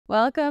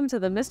Welcome to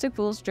the Mystic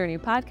Fool's Journey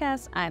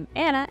podcast. I'm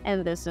Anna,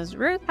 and this is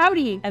Ruth.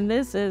 Howdy. And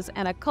this is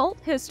an occult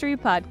history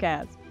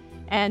podcast.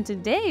 And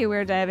today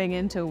we're diving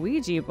into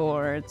Ouija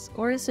boards.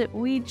 Or is it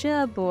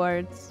Ouija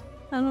boards?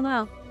 I don't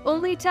know.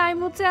 Only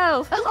time will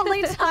tell.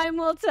 Only time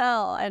will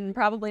tell. And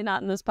probably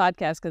not in this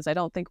podcast because I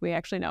don't think we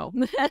actually know.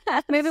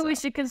 Maybe we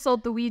should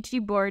consult the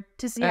Ouija board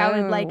to see how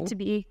it'd like to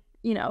be,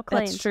 claimed.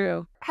 That's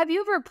true. Have you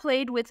ever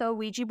played with a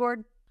Ouija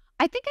board?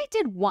 I think I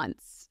did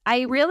once.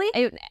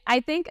 Really? I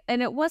think,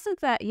 and it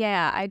wasn't that,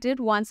 I did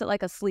once at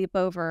like a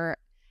sleepover,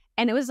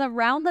 and it was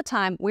around the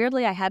time,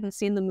 weirdly, I hadn't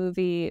seen the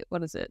movie,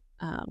 what is it?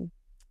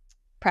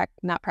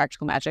 Not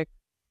Practical Magic.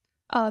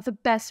 The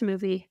best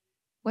movie.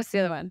 What's the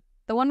other one?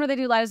 The one where they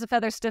do light as a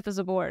feather, stiff as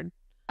a board.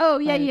 Oh,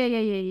 yeah.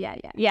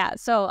 Yeah,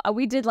 so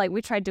we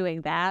tried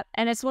doing that,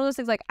 and it's one of those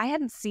things, like, I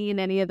hadn't seen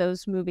any of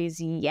those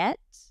movies yet.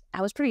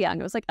 I was pretty young.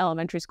 It was like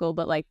elementary school,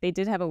 but like they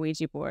did have a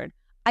Ouija board.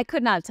 I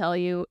could not tell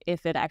you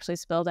if it actually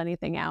spelled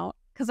anything out.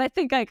 Because I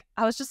think I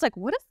was just like,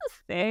 what is this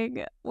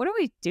thing? What are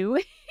we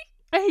doing?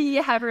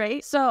 Yeah,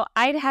 right. So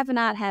I have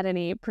not had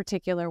any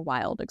particular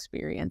wild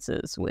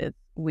experiences with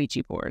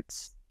Ouija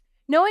boards.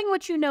 Knowing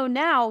what you know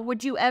now,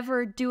 would you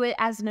ever do it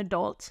as an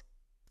adult?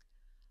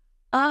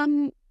 I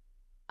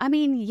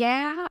mean,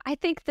 yeah. I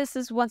think this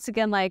is once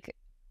again like,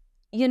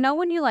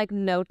 when you like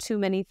know too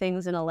many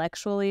things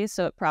intellectually,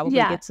 so it probably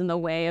gets in the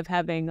way of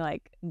having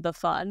like the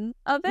fun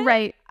of it.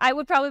 Right. I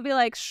would probably be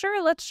like,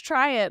 sure, let's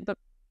try it, but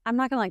I'm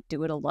not gonna like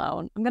do it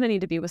alone. I'm gonna need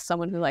to be with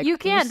someone who like you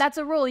can't. That's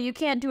a rule. You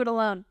can't do it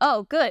alone.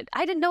 Oh, good.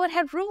 I didn't know it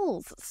had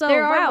rules. So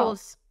there are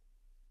rules.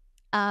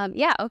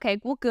 Yeah.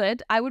 Okay. Well,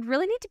 good. I would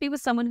really need to be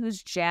with someone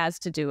who's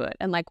jazzed to do it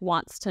and like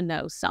wants to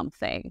know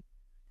something.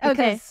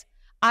 Okay.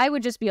 I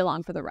would just be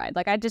along for the ride.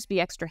 Like I'd just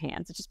be extra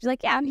hands. I'd just be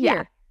like, yeah, I'm here.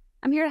 Yeah.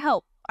 I'm here to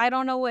help. I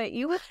don't know what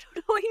you want.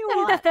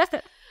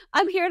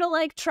 I'm here to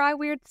like try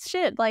weird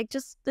shit. Like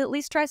just at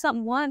least try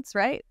something once,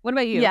 right? What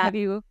about you? Yeah. Have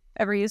you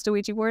ever used a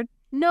Ouija board?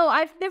 No,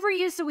 I've never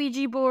used a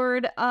Ouija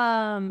board.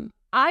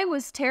 I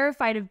was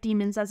terrified of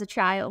demons as a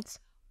child.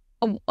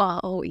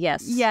 Oh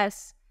yes.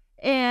 Yes.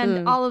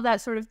 And all of that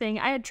sort of thing.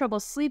 I had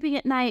trouble sleeping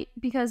at night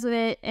because of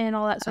it and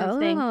all that sort of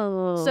thing.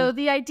 So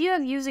the idea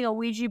of using a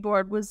Ouija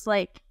board was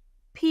like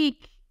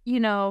peak,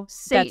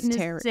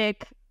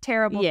 Satanistic,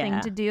 terrible thing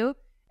to do.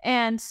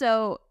 And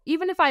so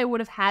even if I would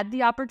have had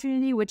the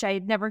opportunity, which I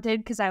never did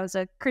because I was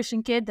a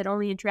Christian kid that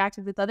only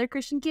interacted with other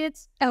Christian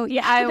kids. Oh,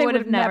 yeah. I would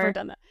have never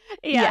done that.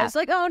 Yeah. It's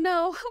like, oh,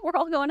 no, we're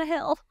all going to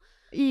hell.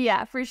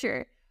 Yeah, for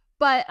sure.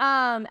 But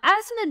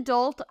as an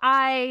adult,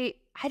 I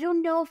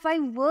don't know if I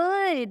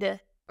would.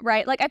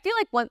 Right. Like, I feel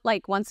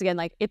like, once again,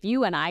 like, if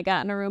you and I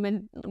got in a room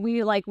and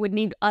we, like, would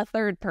need a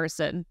third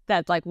person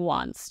that, like,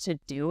 wants to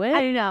do it.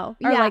 I don't know.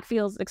 Or, like,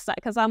 feels excited.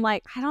 Because I'm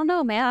like, I don't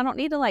know, man. I don't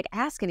need to, like,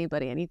 ask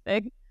anybody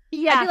anything.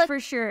 Yeah, like, for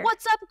sure.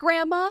 What's up,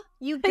 Grandma?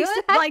 You good?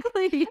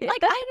 Exactly.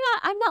 Like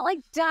I'm not like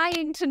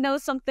dying to know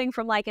something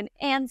from like an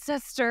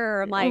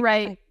ancestor. Like,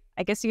 right.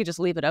 I guess you could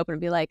just leave it open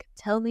and be like,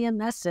 tell me a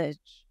message.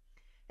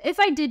 If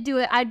I did do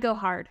it, I'd go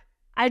hard.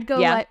 I'd go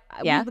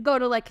we'd go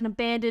to like an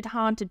abandoned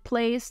haunted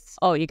place.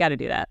 Oh, you got to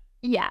do that.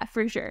 Yeah,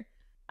 for sure.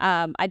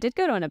 I did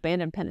go to an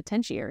abandoned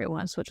penitentiary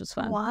once, which was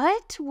fun.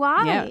 What?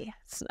 Why?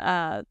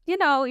 Yeah.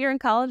 You're in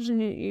college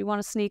and you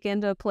want to sneak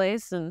into a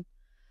place and.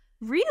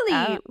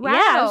 Really? Wow.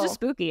 Yeah, it was just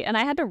spooky. And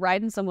I had to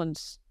ride in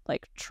someone's,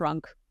 like,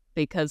 trunk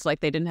because, like,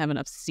 they didn't have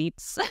enough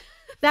seats.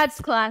 That's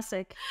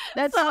classic.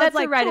 That's like,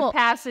 a rite cool. of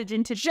passage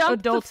into jump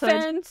adulthood. The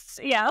fence.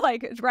 Yeah,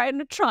 like, ride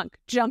in a trunk,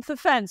 jump the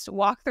fence,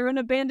 walk through an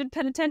abandoned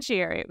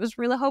penitentiary. It was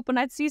really hoping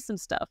I'd see some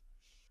stuff.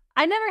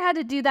 I never had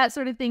to do that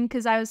sort of thing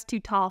because I was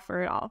too tall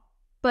for it all.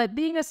 But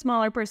being a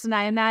smaller person,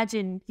 I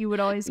imagine you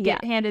would always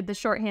get handed the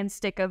shorthand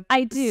stick of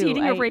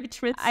seating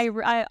arrangements.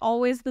 I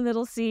always the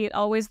middle seat,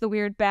 always the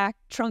weird back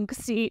trunk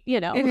seat,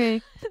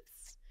 That's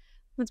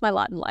my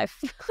lot in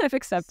life. I've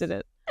accepted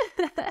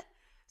it.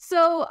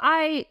 So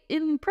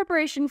in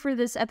preparation for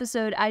this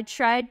episode, I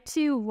tried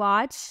to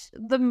watch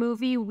the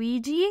movie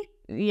Ouija.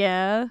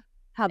 Yeah.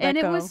 How'd that go? And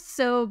it was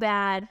so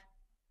bad.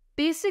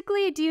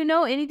 Basically, do you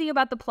know anything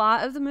about the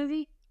plot of the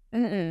movie?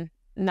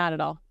 Not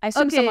at all. I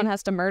assume someone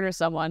has to murder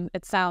someone.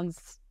 It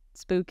sounds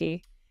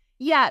spooky.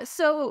 Yeah,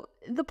 so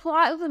the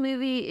plot of the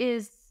movie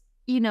is,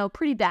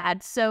 pretty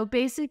bad. So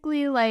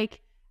basically,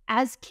 like,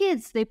 as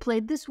kids, they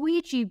played this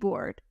Ouija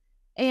board.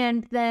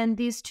 And then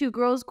these two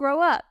girls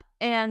grow up.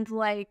 And,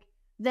 like,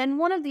 then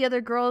one of the other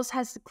girls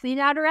has to clean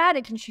out her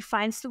attic and she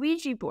finds the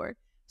Ouija board.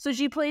 So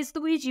she plays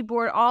the Ouija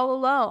board all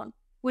alone,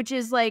 which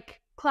is,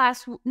 like,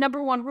 class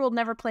number 1 rule,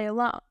 never play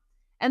alone.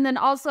 And then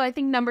also, I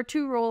think number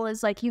 2 rule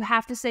is, like, you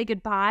have to say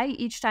goodbye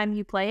each time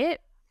you play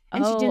it.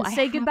 And she didn't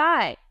say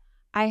goodbye.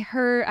 I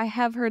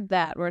have heard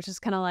that, where it's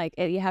just kind of like,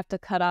 you have to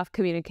cut off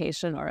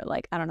communication or,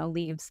 like, I don't know,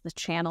 leaves the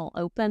channel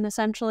open,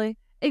 essentially.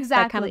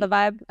 Exactly. That kind of the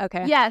vibe?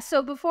 Okay. Yeah,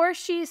 so before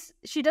she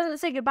doesn't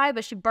say goodbye,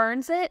 but she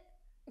burns it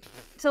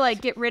to, like,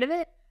 get rid of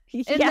it.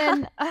 And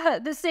then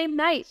the same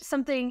night,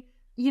 something,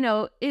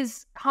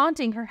 is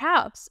haunting her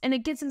house. And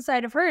it gets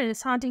inside of her and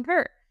it's haunting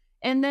her.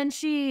 And then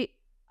she,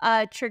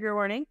 trigger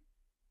warning,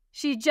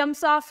 She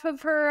jumps off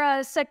of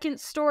her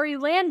second-story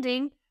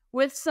landing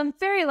with some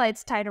fairy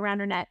lights tied around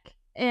her neck,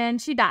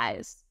 and she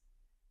dies.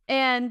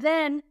 And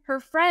then her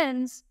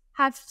friends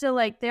have to,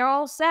 like, they're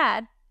all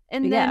sad,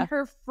 and then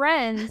her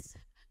friends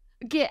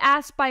get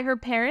asked by her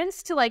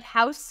parents to, like,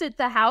 house sit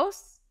the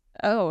house.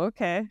 Oh,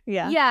 okay.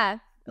 Yeah. Yeah,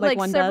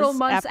 like several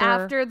months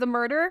after the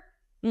murder.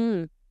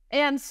 Mm.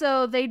 And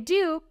so they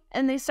do,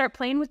 and they start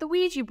playing with the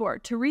Ouija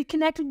board to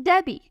reconnect with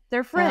Debbie,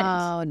 their friend.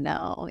 Oh,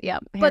 no.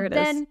 Yep. But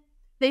then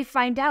they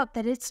find out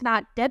that it's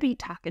not Debbie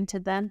talking to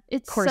them.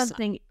 It's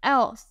something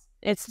else.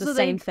 It's the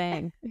same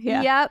thing.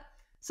 Yeah. Yep.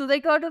 So they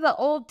go to the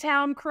Old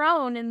Town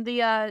Crone in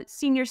the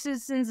Senior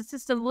Citizens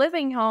Assisted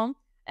Living Home,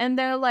 and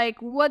they're like,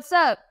 "What's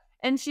up?"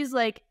 And she's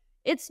like,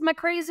 "It's my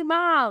crazy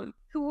mom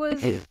who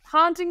was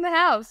haunting the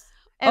house.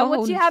 And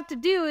what you have to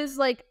do is,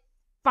 like,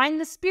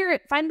 find the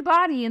spirit, find the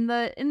body in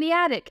the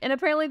attic." And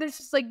apparently there's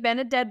just, like, been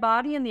a dead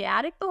body in the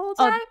attic the whole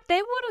time.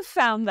 They would have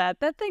found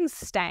that. That thing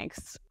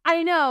stanks.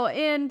 I know.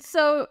 And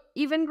so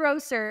even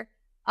grosser,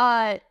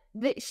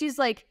 she's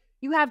like,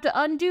 "You have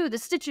to undo the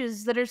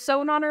stitches that are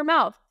sewn on her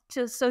mouth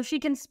so she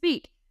can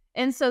speak."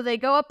 And so they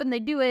go up and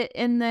they do it,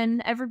 and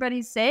then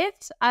everybody's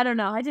saved. I don't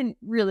know. I didn't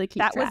really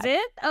keep track. That was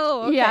it?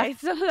 Oh, okay. Yeah.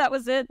 So that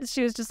was it.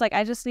 She was just like,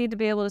 I just need to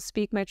be able to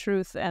speak my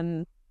truth.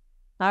 And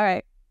all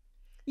right.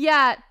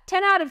 Yeah,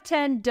 10 out of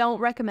 10 don't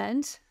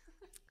recommend.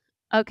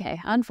 Okay,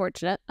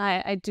 unfortunate.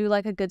 I do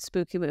like a good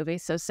spooky movie,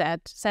 so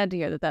sad to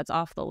hear that that's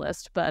off the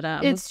list. But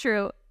it's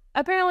true.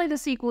 Apparently the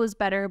sequel is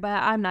better,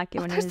 but I'm not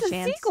giving it a chance.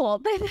 There's a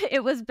sequel.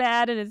 It was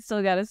bad, and it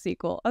still got a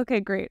sequel. Okay,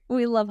 great.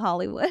 We love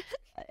Hollywood.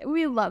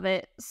 We love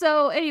it.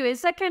 So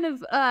anyways, that kind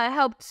of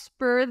helped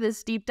spur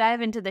this deep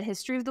dive into the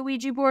history of the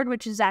Ouija board,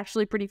 which is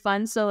actually pretty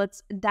fun. So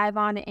let's dive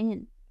on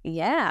in.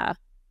 Yeah.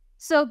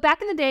 So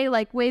back in the day,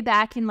 like way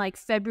back in like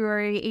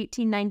February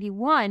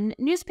 1891,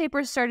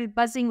 newspapers started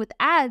buzzing with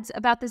ads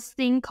about this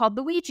thing called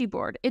the Ouija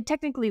board. It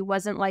technically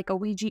wasn't like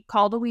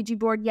called a Ouija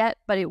board yet,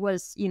 but it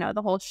was,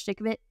 the whole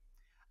shtick of it.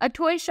 A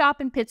toy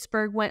shop in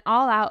Pittsburgh went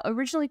all out,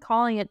 originally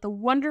calling it the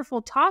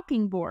Wonderful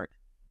Talking Board.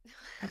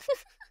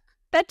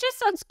 That just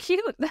sounds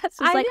cute. That's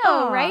just I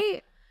know,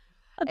 right?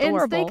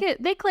 Adorable. And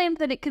they claimed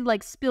that it could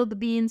like spill the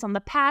beans on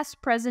the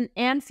past, present,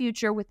 and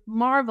future with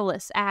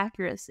marvelous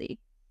accuracy.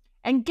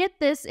 And get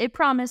this, it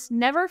promised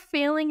never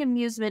failing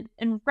amusement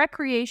and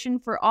recreation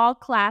for all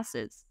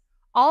classes.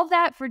 All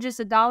that for just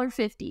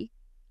 $1.50.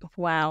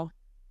 Wow.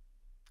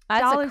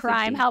 That's a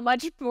crime how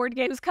much board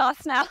games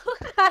cost now.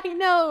 I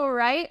know,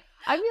 right?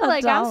 I feel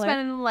like I'm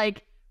spending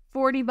like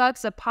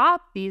 $40 a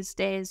pop these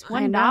days.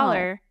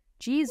 $1.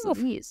 Jeez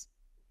Louise.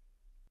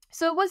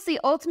 So it was the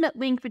ultimate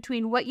link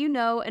between what you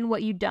know and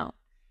what you don't.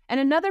 And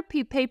another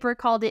paper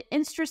called it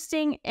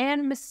interesting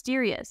and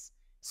mysterious,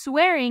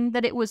 swearing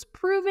that it was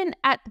proven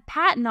at the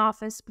patent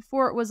office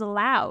before it was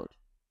allowed.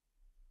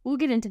 We'll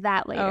get into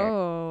that later.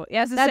 Oh,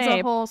 yes, that's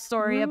a whole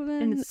story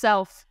in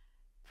itself.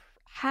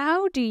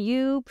 How do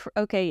you?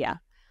 Okay, yeah.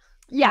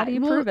 Yeah, how do you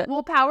prove it?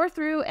 We'll power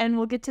through and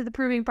we'll get to the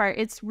proving part.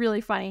 It's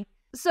really funny.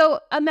 So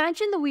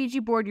imagine the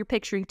Ouija board you're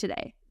picturing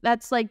today.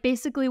 That's like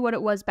basically what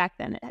it was back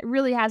then. It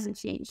really hasn't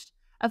changed.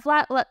 A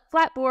flat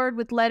board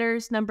with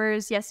letters,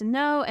 numbers, yes and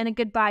no, and a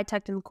goodbye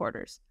tucked in the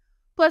quarters.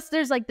 Plus,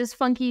 there's like this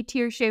funky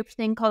tear-shaped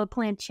thing called a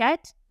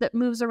planchette that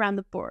moves around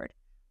the board.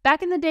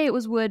 Back in the day, it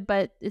was wood,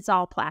 but it's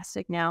all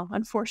plastic now,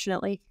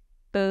 unfortunately.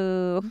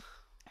 Boo.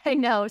 I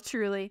know,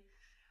 truly.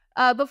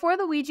 Before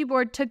the Ouija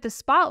board took the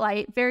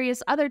spotlight,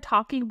 various other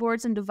talking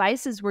boards and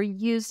devices were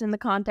used in the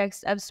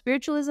context of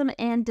spiritualism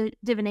and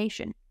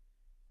divination.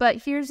 But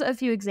here's a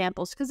few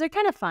examples, because they're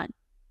kind of fun.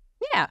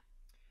 Yeah.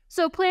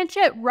 So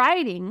planchette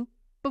writing,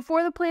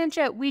 before the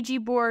Ouija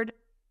board,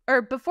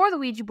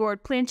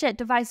 planchette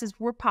devices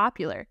were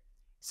popular.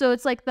 So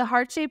it's like the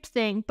heart-shaped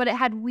thing, but it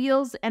had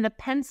wheels and a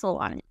pencil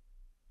on it.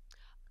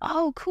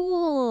 Oh,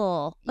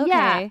 cool. Okay.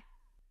 Yeah.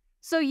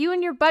 So you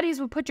and your buddies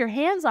would put your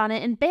hands on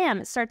it, and bam,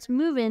 it starts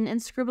moving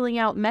and scribbling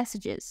out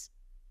messages.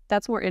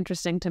 That's more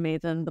interesting to me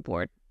than the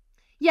board.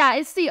 Yeah,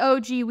 it's the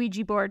OG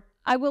Ouija board.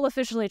 I will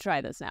officially try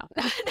this now.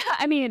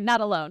 I mean,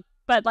 not alone,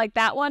 but like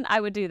that one,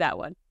 I would do that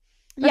one.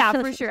 Yeah,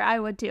 for sure. I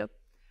would too.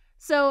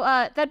 So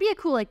that'd be a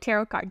cool like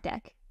tarot card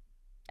deck.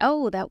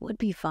 Oh, that would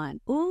be fun.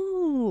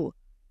 Ooh.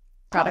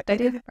 Product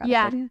idea?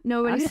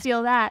 Nobody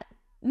steal that.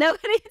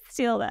 Nobody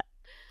steal that.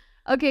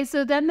 Okay,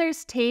 so then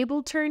there's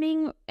table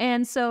turning.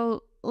 And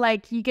so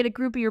like you get a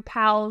group of your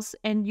pals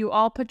and you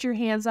all put your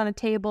hands on a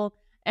table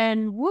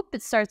and whoop,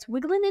 it starts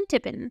wiggling and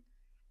tipping.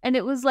 And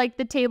it was like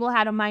the table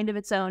had a mind of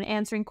its own,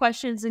 answering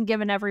questions and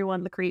giving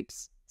everyone the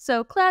creeps.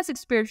 So classic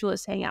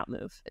spiritualist hangout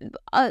move.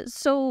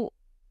 So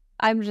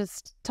I'm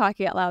just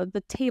talking out loud.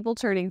 The table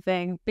turning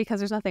thing, because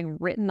there's nothing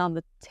written on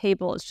the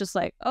table. It's just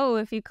like, oh,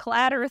 if you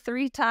clatter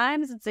 3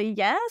 times, it's a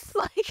yes.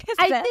 Like,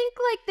 I think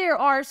like there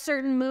are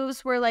certain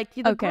moves where like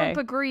the group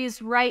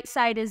agrees right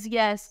side is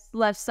yes,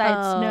 left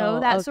side's no,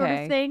 that sort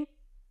of thing.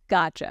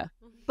 Gotcha.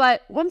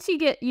 But once you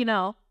get,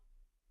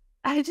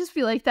 I just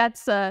feel like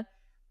that's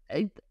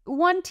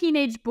one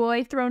teenage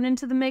boy thrown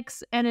into the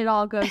mix and it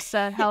all goes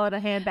to hell in a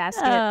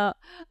handbasket.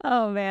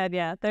 Oh man,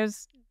 yeah.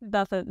 There's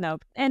nothing. No,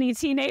 any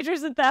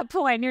teenagers at that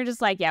point, you're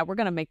just like, yeah, we're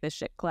gonna make this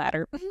shit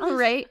clatter.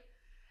 Right.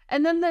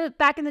 And then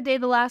back in the day,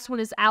 the last one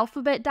is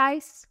alphabet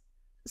dice.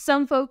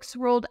 Some folks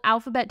rolled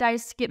alphabet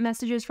dice to get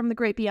messages from the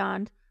great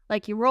beyond.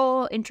 Like you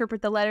roll,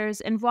 interpret the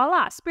letters, and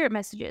voila, spirit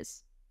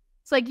messages.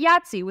 It's like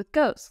Yahtzee with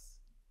ghosts.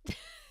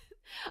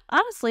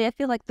 Honestly, I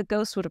feel like the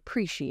ghosts would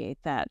appreciate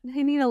that.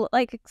 They need to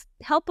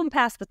help them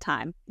pass the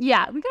time.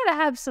 Yeah, we gotta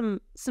have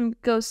some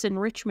ghost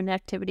enrichment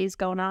activities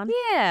going on.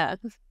 Yeah.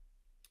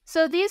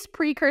 So these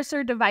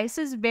precursor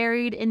devices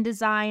varied in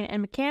design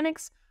and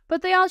mechanics,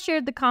 but they all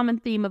shared the common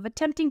theme of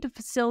attempting to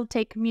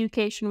facilitate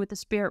communication with the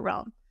spirit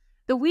realm.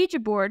 The Ouija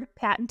board,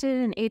 patented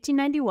in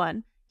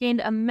 1891,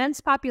 gained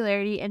immense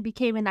popularity and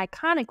became an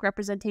iconic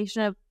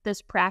representation of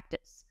this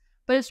practice.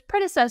 But its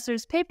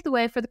predecessors paved the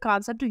way for the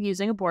concept of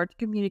using a board to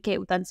communicate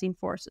with unseen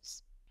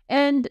forces.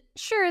 And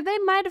sure, they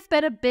might have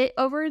been a bit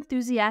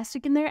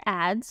overenthusiastic in their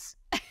ads.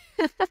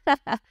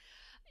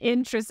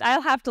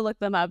 I'll have to look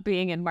them up.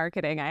 Being in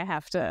marketing, I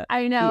have to.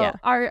 I know.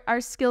 Yeah. Our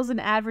skills in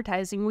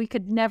advertising, we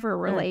could never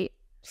relate.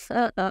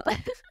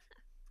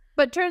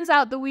 But turns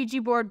out the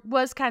Ouija board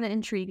was kind of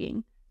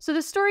intriguing. So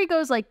the story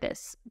goes like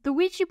this. The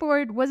Ouija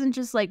board wasn't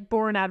just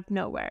born out of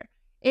nowhere.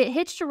 It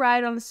hitched a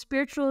ride on the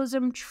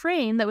spiritualism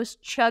train that was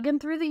chugging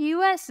through the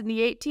U.S. in the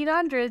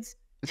 1800s.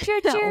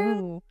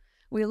 Choo-choo.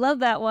 We love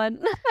that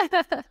one.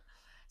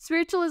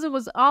 Spiritualism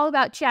was all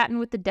about chatting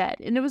with the dead,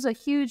 and it was a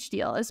huge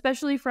deal,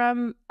 especially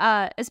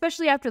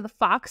after the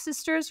Fox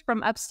sisters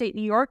from upstate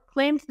New York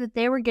claimed that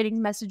they were getting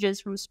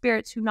messages from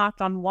spirits who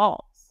knocked on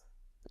walls.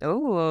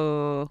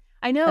 Oh,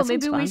 I know.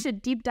 Maybe we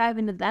should deep dive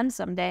into them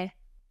someday.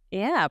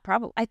 Yeah,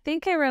 probably. I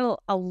think I read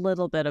a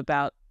little bit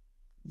about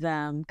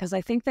them because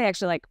I think they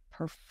actually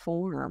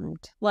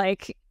performed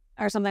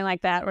or something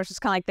like that, or it's just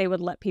kind of they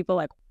would let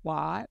people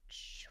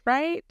watch,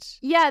 right?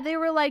 Yeah, they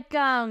were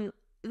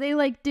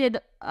they did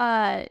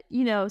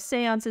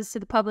seances to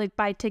the public,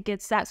 buy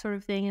tickets, that sort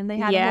of thing, and they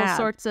had all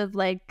sorts of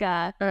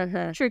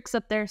tricks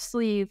up their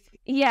sleeve.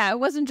 Yeah, it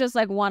wasn't just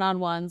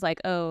one-on-ones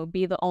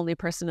be the only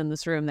person in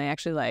this room. They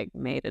actually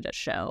made it a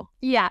show.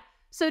 Yeah.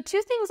 So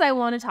 2 things I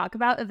want to talk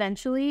about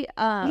eventually.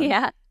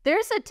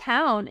 There's a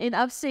town in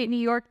upstate New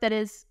York that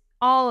is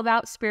all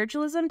about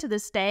spiritualism to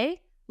this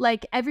day.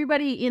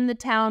 Everybody in the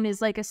town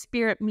is a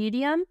spirit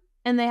medium,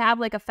 and they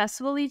have a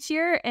festival each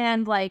year,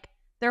 and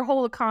their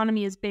whole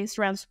economy is based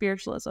around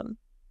spiritualism.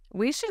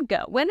 We should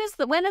go. When is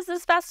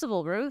this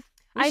festival, Ruth?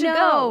 I know.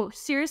 Go.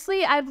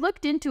 Seriously, I've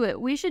looked into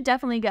it. We should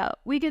definitely go.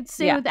 We could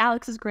stay with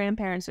Alex's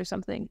grandparents or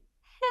something.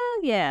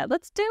 Hell yeah,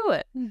 let's do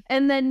it.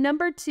 And then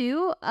number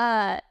 2,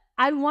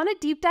 I want to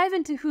deep dive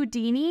into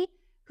Houdini,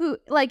 who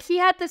he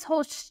had this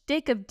whole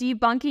shtick of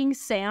debunking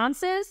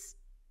seances.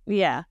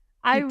 Yeah,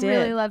 I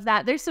really love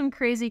that. There's some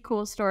crazy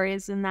cool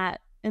stories in that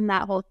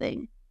whole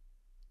thing.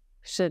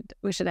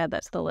 We should add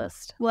that to the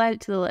list. We'll add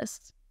it to the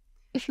list.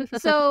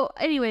 So,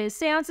 anyways,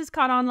 seances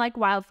caught on like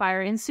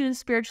wildfire, and soon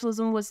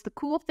spiritualism was the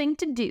cool thing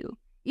to do,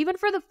 even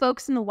for the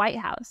folks in the White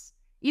House.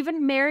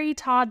 Even Mary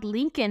Todd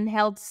Lincoln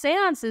held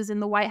seances in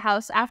the White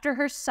House after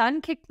her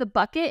son kicked the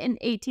bucket in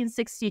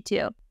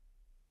 1862.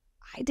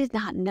 I did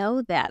not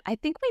know that. I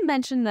think we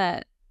mentioned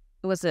that.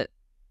 Was it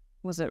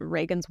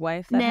Reagan's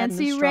wife that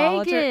Nancy had an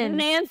astrologer? Reagan.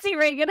 Nancy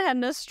Reagan had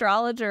an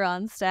astrologer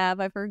on staff.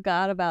 I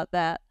forgot about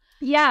that.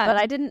 Yeah, but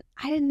I didn't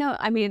know.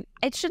 I mean,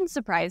 it shouldn't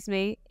surprise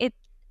me.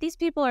 These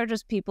people are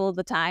just people of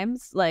the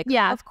times.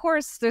 Yeah. Of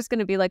course, there's going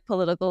to be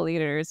political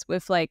leaders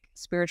with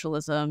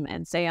spiritualism,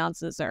 and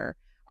seances are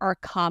a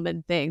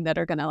common thing that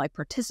are going to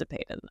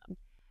participate in them.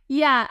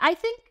 Yeah, I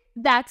think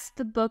that's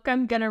the book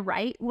I'm going to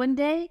write one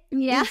day.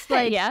 Yeah.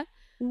 Yeah.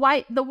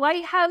 The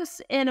White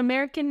House and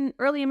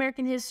early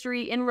American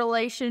history in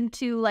relation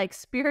to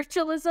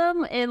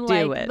spiritualism and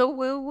the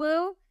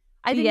woo-woo.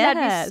 I think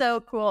that'd be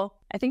so cool.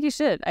 I think you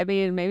should. I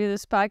mean, maybe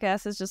this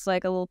podcast is just a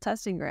little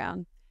testing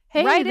ground.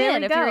 Hey, write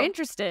in if you're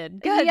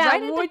interested. Good.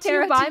 Yeah, would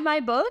you buy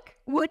my book?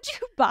 Would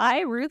you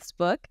buy Ruth's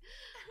book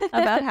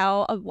about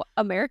how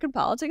American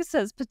politics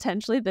has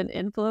potentially been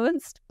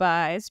influenced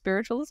by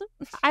spiritualism?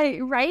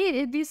 Right?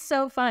 It'd be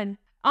so fun.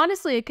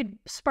 Honestly, it could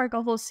spark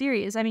a whole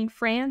series. I mean,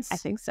 France. I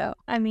think so.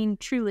 I mean,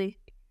 truly.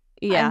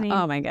 Yeah.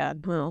 Oh my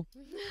God. Well.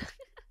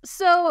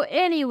 So,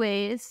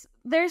 anyways,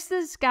 there's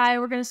this guy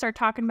we're going to start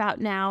talking about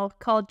now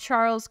called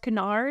Charles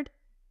Kennard.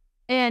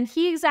 And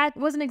he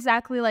wasn't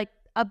exactly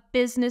a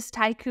business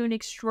tycoon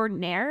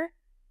extraordinaire.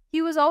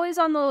 He was always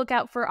on the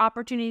lookout for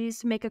opportunities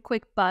to make a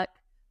quick buck.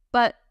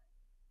 But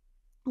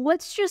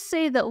let's just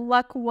say that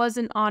luck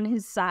wasn't on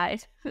his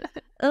side.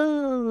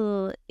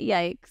 Oh,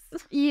 yikes.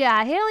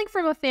 Yeah, hailing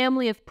from a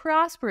family of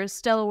prosperous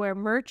Delaware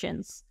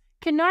merchants,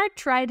 Kennard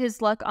tried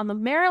his luck on the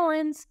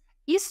Maryland's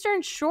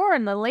Eastern Shore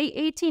in the late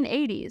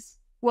 1880s.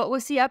 What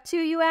was he up to,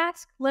 you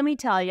ask? Let me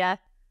tell ya.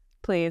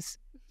 Please.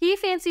 He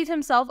fancied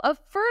himself a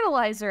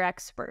fertilizer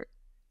expert.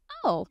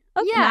 Oh,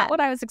 that's not what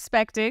I was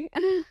expecting.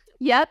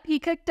 Yep, he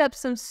cooked up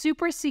some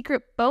super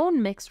secret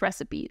bone mix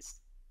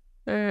recipes.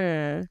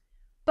 But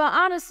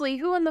honestly,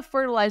 who in the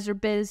fertilizer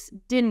biz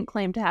didn't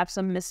claim to have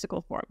some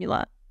mystical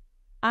formula?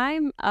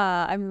 I'm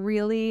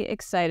really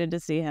excited to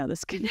see how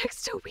this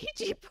connects to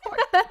Ouija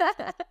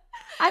board.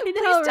 I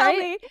know,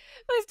 right?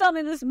 Please tell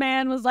me this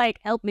man was like,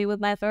 help me with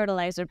my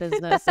fertilizer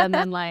business, and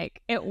then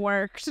like it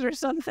worked or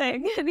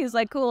something, and he's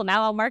like, cool,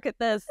 now I'll market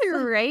this.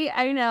 Right?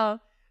 I know.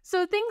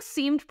 So things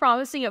seemed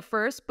promising at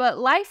first, but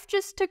life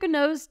just took a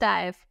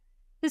nosedive.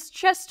 His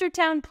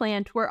Chestertown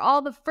plant, where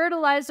all the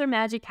fertilizer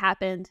magic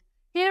happened,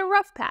 hit a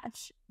rough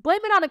patch. Blame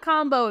it on a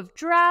combo of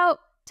drought,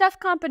 tough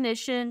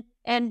competition,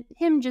 and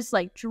him just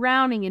like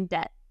drowning in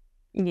debt.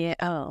 Yeah.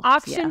 Oh.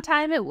 Auction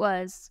time it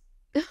was.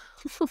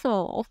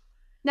 Oh.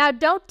 Now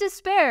don't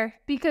despair,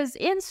 because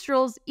in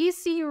strolls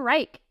E.C.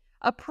 Reich,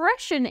 a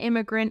Prussian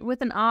immigrant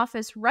with an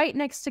office right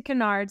next to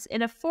Kennard's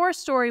in a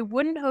 4-story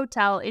wooden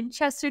hotel in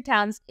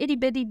Chestertown's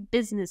itty-bitty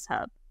business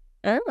hub.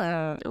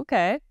 Oh,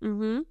 okay.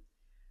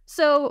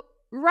 So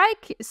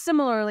Reich,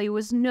 similarly,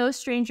 was no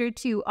stranger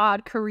to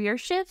odd career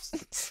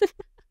shifts.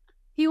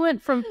 He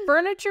went from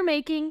furniture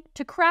making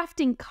to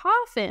crafting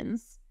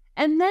coffins,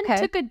 and then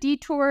took a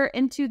detour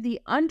into the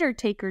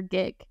undertaker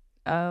gig.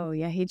 Oh,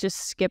 yeah, he just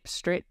skipped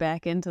straight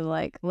back into,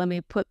 like, let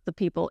me put the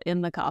people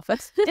in the coffin.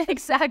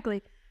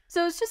 Exactly.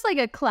 So it's just like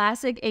a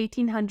classic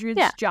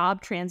 1800s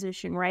job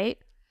transition, right?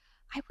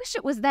 I wish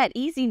it was that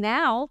easy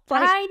now.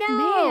 Like, I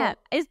know.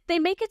 Man, they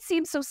make it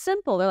seem so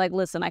simple. They're like,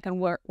 listen, I can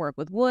work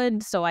with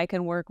wood, so I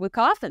can work with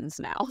coffins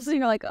now. So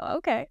you're like, oh,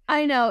 okay.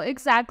 I know,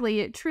 exactly.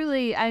 It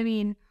truly, I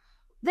mean,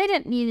 they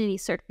didn't need any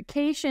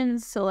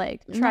certifications to,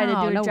 like, try to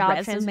do a job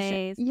resumes.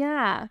 transition.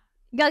 Yeah.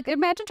 Like,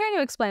 imagine trying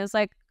to explain. It's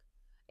like,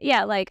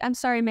 yeah, like, I'm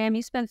sorry, ma'am,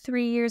 you spent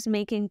 3 years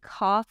making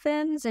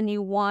coffins and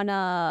you want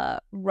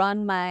to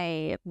run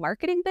my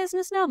marketing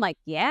business now? I'm like,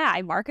 yeah,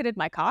 I marketed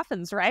my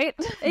coffins, right?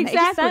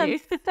 Exactly.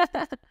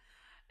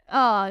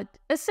 Oh,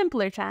 a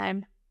simpler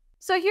time.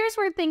 So here's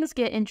where things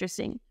get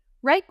interesting.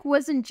 Reich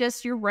wasn't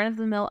just your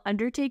run-of-the-mill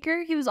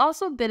undertaker. He was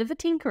also a bit of a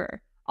tinkerer,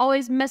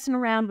 always messing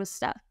around with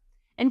stuff.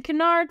 And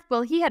Kennard,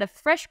 well, he had a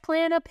fresh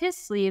plan up his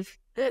sleeve.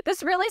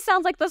 This really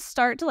sounds like the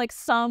start to like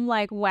some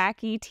like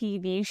wacky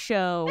TV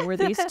show where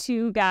these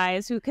two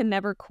guys who can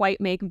never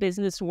quite make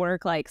business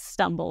work like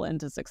stumble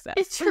into success.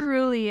 It's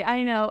truly,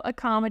 I know, a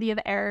comedy of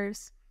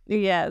errors.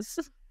 Yes.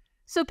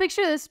 So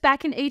picture this,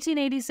 back in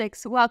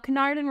 1886, while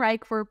Kennard and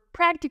Reich were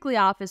practically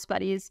office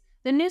buddies,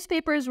 the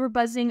newspapers were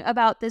buzzing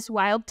about this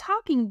wild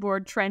talking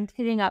board trend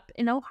hitting up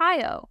in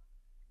Ohio.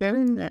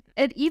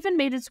 It even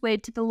made its way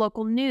to the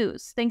local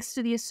news, thanks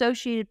to the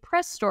Associated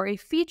Press story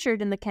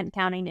featured in the Kent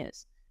County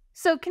News.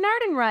 So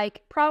Kennard and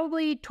Reich,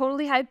 probably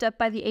totally hyped up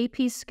by the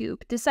AP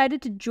scoop,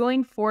 decided to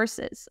join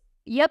forces.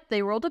 Yep,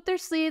 they rolled up their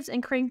sleeves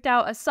and cranked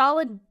out a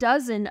solid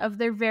dozen of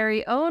their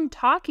very own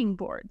talking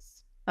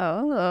boards.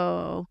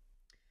 Oh.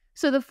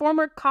 So the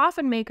former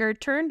coffin maker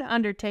turned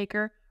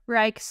undertaker,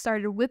 Reich,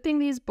 started whipping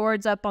these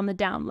boards up on the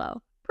down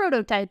low.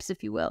 Prototypes,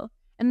 if you will.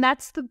 And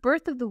that's the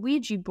birth of the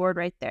Ouija board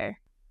right there.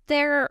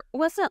 There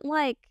wasn't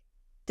like,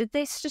 did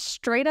they just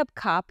straight up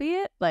copy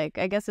it? Like,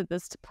 I guess at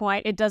this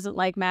point, it doesn't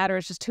like matter.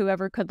 It's just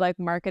whoever could like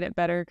market it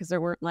better because there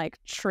weren't like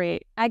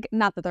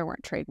not that there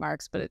weren't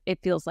trademarks, but it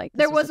feels like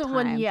there wasn't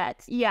one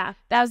yet. Yeah.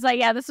 That was like,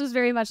 yeah, this was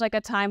very much like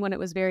a time when it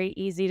was very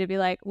easy to be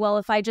like, well,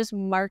 if I just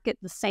market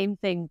the same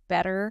thing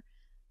better,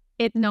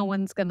 no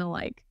one's gonna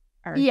like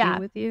argue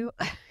with you.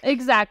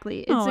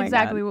 Exactly. It's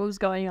exactly what was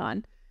going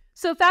on.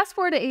 So fast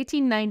forward to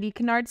 1890,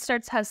 Kennard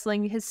starts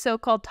hustling his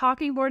so-called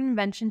talking board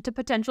invention to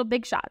potential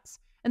big shots,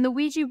 and the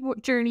Ouija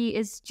journey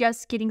is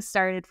just getting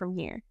started from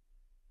here.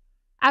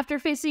 After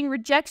facing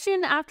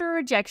rejection after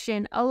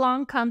rejection,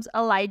 along comes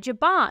Elijah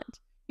Bond,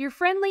 your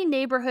friendly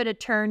neighborhood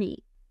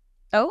attorney.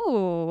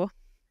 Oh.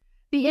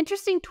 The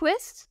interesting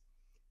twist?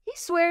 He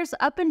swears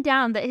up and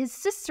down that his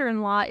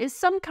sister-in-law is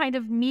some kind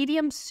of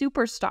medium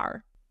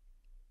superstar.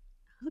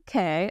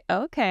 Okay,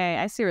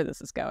 I see where this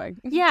is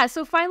going. Yeah,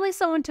 so finally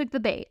someone took the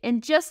bait,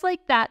 and just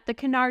like that, the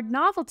Kennard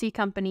Novelty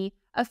Company,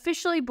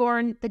 officially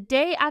born the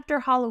day after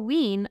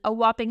Halloween, a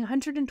whopping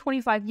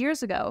 125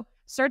 years ago,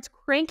 starts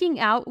cranking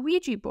out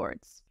Ouija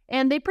boards.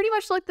 And they pretty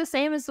much look the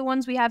same as the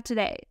ones we have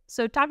today.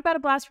 So talk about a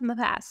blast from the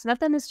past.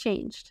 Nothing has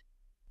changed.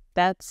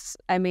 That's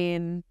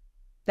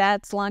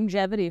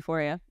longevity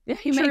for you.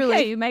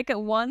 You make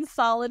it one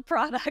solid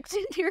product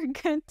and you're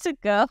good to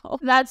go.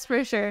 That's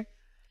for sure.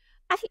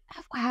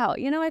 Wow,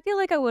 I feel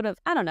like I would have,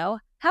 I don't know,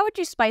 how would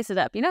you spice it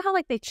up? You know how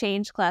like they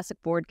change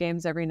classic board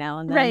games every now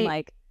and then? Right.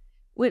 Like,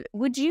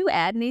 would you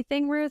add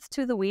anything, Ruth,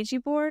 to the Ouija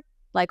board?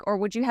 Like, or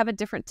would you have a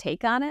different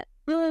take on it?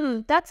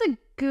 That's a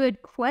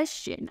good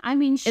question. I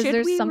mean,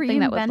 should we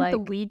reinvent the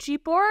Ouija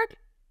board?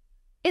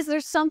 Is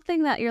there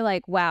something that you're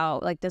like, wow,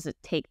 like, does it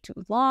take too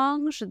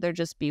long? Should there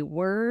just be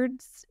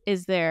words?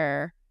 Is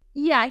there...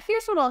 Yeah,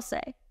 here's what I'll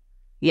say.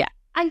 Yeah.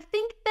 I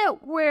think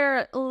that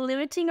we're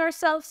limiting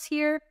ourselves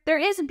here. There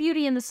is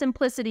beauty in the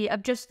simplicity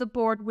of just the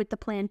board with the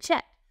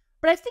planchette.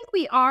 But I think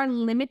we are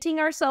limiting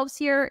ourselves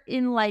here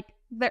in, like,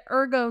 the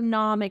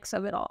ergonomics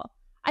of it all.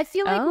 I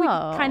feel like we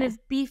could kind of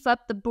beef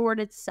up the board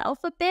itself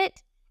a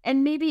bit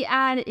and maybe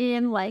add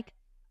in, like,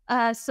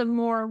 some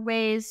more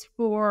ways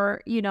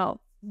for,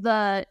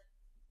 the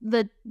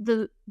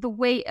the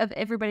weight of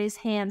everybody's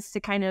hands to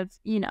kind of,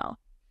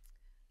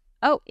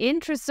 Oh,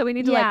 interest. So we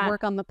need to like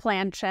work on the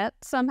planchette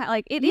somehow.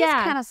 Like it is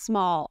kind of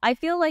small. I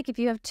feel like if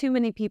you have too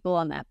many people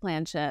on that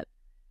planchette,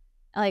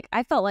 like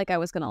I felt like I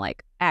was gonna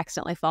like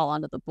accidentally fall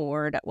onto the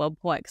board at one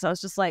point because I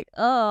was just like,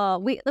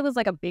 oh, it was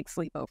like a big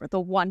sleepover the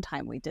one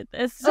time we did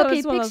this. So okay,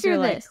 it's one of those picture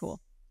really, this. like, cool.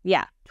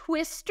 Yeah.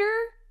 Twister,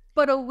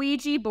 but a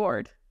Ouija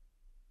board.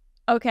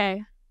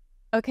 Okay,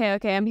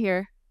 I'm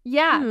here.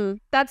 Yeah,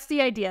 that's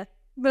the idea.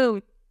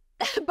 Boom.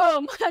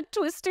 Boom. A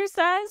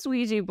Twister-sized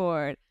Ouija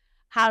board.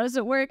 How does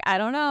it work? I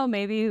don't know.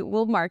 Maybe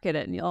we'll market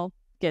it and you'll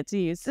get to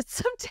use it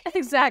someday.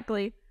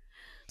 Exactly.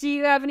 Do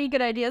you have any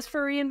good ideas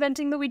for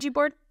reinventing the Ouija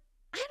board?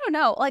 I don't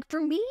know. Like for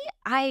me,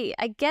 I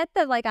get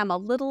that like I'm a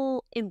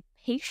little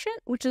impatient,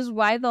 which is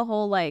why the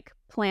whole like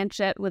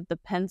planchette with the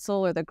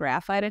pencil or the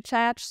graphite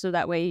attached, so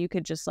that way you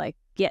could just like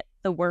get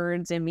the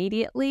words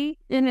immediately.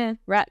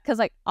 Right? Because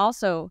like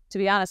also, to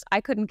be honest, I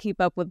couldn't keep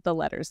up with the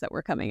letters that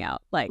were coming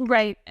out. Like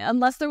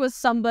unless there was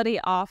somebody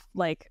off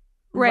like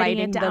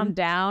writing them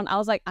down. I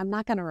was like, I'm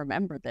not gonna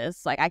remember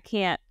this. Like I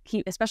can't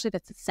keep, especially if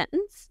it's a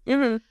sentence.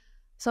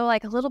 So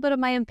like a little bit of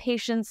my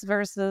impatience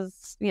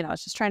versus,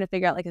 it's just trying to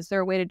figure out like, is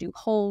there a way to do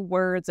whole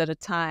words at a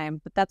time?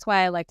 But that's why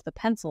I liked the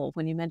pencil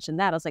when you mentioned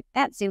that. I was like,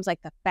 that seems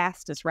like the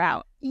fastest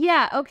route.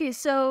 Yeah. Okay.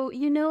 So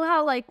you know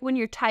how like when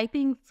you're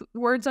typing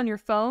words on your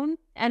phone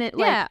and it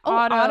like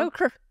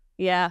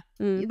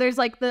there's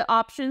like the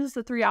options,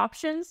 the 3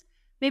 options.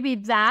 Maybe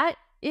that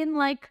in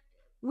like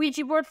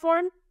Ouija board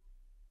form.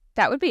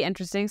 That would be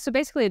interesting. So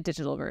basically a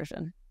digital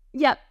version.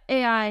 Yep.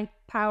 AI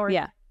powered.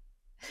 Yeah.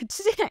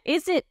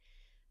 Is it?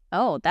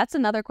 Oh, that's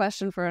another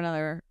question for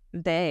another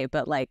day.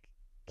 But like,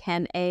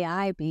 can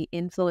AI be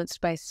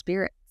influenced by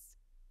spirits?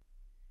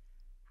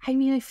 I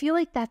mean, I feel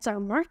like that's our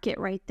market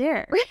right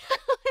there.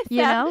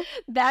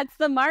 That's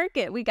the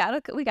market. We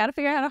gotta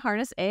figure out how to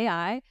harness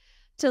AI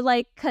to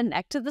like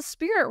connect to the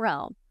spirit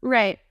realm.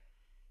 Right.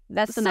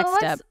 That's the next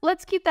step.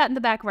 Let's keep that in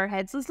the back of our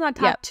heads. Let's not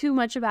talk too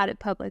much about it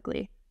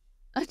publicly.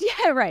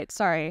 Yeah, right.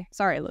 Sorry,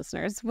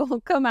 listeners.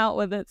 We'll come out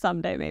with it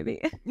someday, maybe.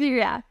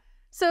 Yeah.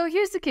 So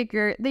here's the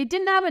kicker. They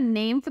didn't have a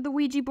name for the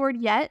Ouija board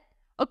yet.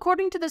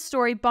 According to the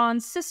story,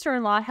 Bond's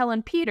sister-in-law,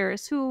 Helen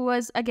Peters, who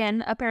was,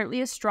 again,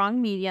 apparently a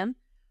strong medium,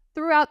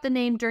 threw out the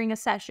name during a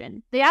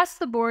session. They asked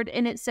the board,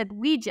 and it said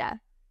Ouija,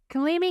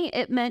 claiming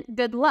it meant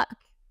good luck.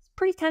 It's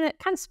pretty kind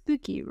of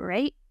spooky,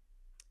 right?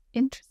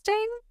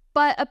 Interesting.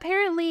 But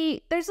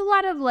apparently, there's a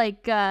lot of,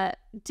 like,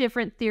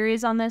 different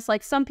theories on this.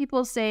 Like, some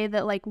people say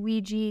that, like,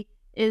 Ouija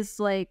is,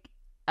 like,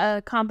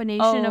 a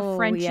combination of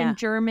French and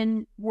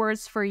German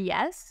words for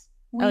yes.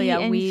 Oui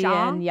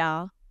and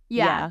ja.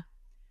 Yeah.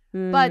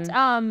 But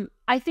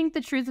I think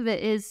the truth of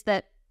it is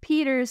that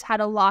Peters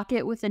had a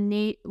locket with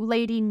a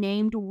lady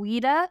named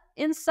Ouida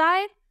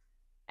inside,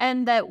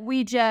 and that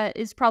Ouija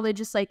is probably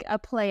just like a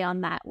play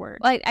on that word.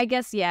 Like, I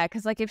guess, yeah,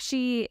 because like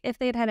if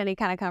they'd had any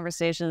kind of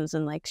conversations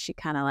and like she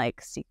kind of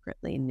like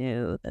secretly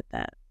knew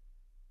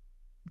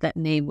that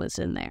name was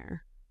in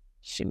there,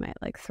 she might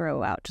like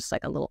throw out just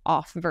like a little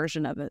off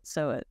version of it,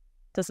 so it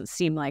doesn't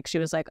seem like she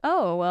was like,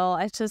 oh, well,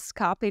 I just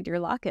copied your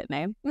locket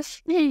name.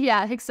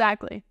 Yeah,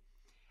 exactly.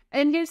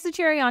 And here's the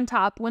cherry on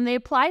top. When they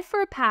applied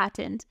for a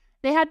patent,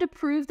 they had to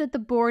prove that the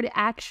board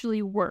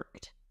actually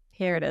worked.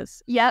 Here it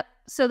is. Yep.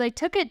 So they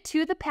took it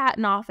to the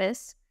patent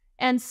office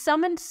and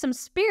summoned some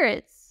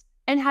spirits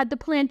and had the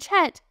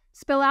planchette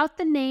spell out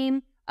the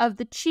name of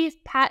the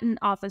chief patent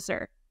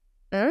officer.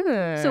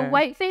 So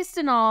white-faced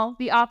and all,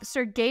 the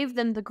officer gave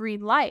them the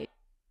green light.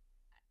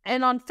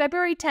 And on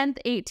February 10th,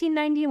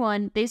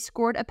 1891, they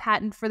scored a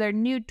patent for their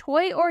new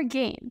toy or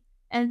game.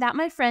 And that,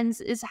 my friends,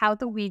 is how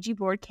the Ouija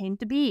board came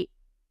to be.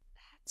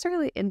 That's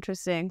really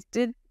interesting.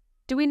 Do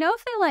we know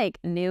if they like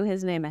knew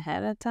his name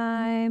ahead of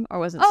time, or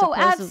was it supposedly?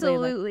 Oh,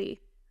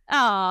 absolutely.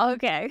 Oh,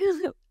 okay.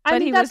 I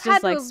mean, that had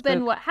to have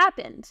been what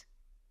happened.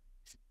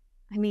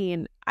 I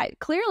mean,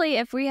 clearly,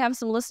 if we have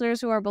some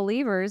listeners who are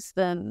believers,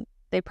 then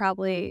they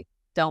probably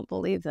don't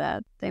believe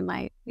that. They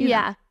might. You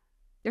know.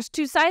 There's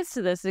 2 sides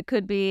to this. It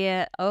could be,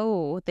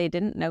 they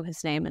didn't know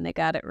his name and they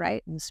got it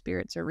right and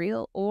spirits are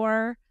real.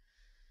 Or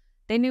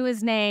they knew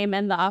his name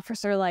and the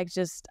officer, like,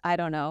 just, I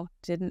don't know,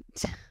 didn't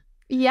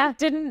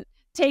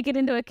take it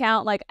into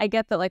account. Like, I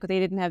get that, like, they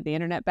didn't have the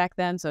internet back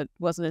then, so it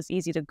wasn't as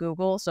easy to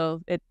Google.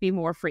 So it'd be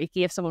more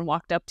freaky if someone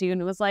walked up to you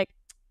and was like,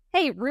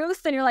 hey,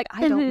 Ruth. And you're like,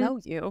 I don't know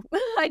you.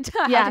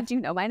 How did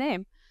you know my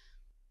name?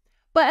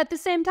 But at the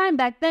same time,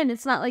 back then,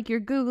 it's not like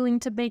you're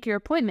Googling to make your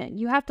appointment.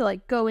 You have to,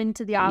 like, go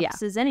into the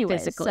offices anyway.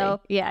 Physically.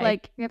 So,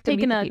 like,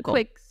 taking a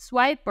quick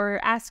swipe or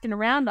asking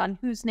around on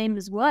whose name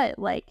is what,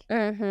 like...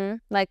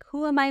 Like,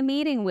 who am I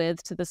meeting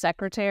with to the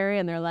secretary?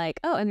 And they're like,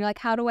 oh, and you're like,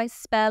 how do I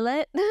spell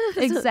it?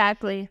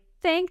 Exactly.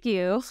 Thank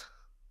you.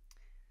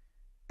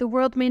 The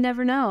world may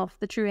never know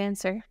the true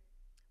answer.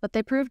 But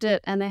they proved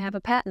it, and they have a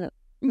patent.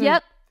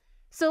 Yep.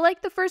 So,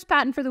 like the first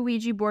patent for the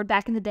Ouija board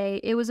back in the day,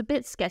 it was a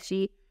bit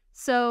sketchy.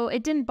 So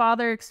it didn't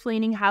bother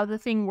explaining how the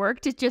thing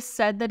worked. It just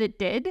said that it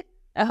did.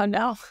 Oh,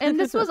 no. And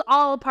this was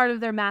all a part of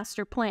their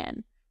master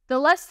plan. The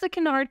less the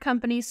Kennard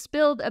Company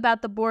spilled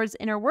about the board's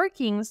inner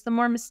workings, the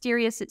more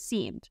mysterious it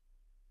seemed.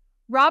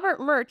 Robert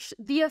Murch,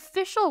 the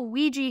official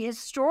Ouija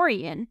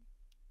historian.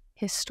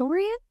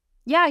 Historian?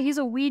 Yeah, he's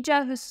a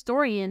Ouija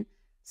historian.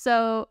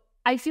 So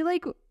I feel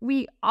like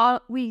we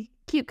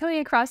keep coming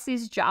across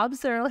these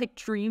jobs that are like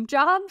dream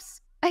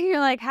jobs. And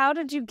you're like, how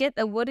did you get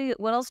that? What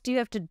else do you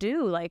have to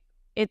do? Like,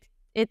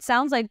 it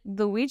sounds like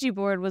the Ouija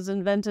board was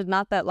invented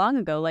not that long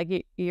ago.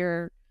 Like,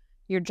 your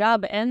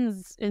job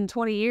ends in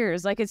 20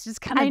 years. Like, it's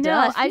just kind of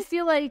done. I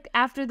feel like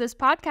after this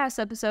podcast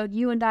episode,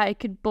 you and I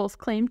could both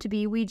claim to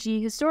be Ouija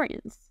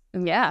historians.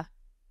 Yeah.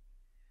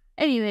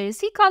 Anyways,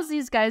 he calls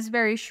these guys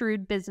very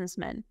shrewd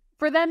businessmen.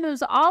 For them, it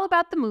was all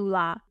about the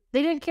moolah.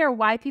 They didn't care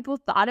why people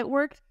thought it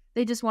worked.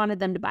 They just wanted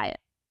them to buy it.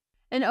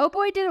 And oh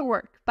boy, did it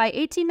work. By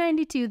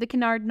 1892, the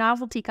Kennard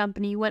Novelty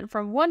Company went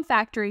from 1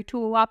 factory to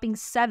a whopping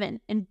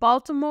 7 in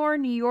Baltimore,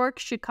 New York,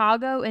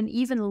 Chicago, and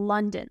even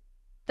London.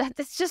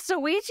 That's just a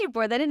Ouija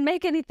board. They didn't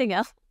make anything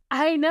else.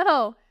 I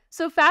know.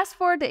 So fast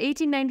forward to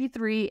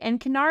 1893, and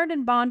Kennard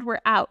and Bond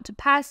were out,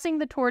 passing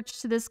the torch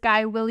to this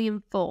guy,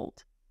 William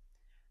Fuld.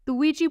 The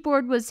Ouija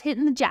board was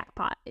hitting the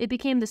jackpot. It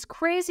became this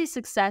crazy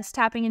success,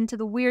 tapping into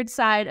the weird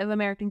side of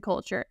American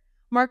culture,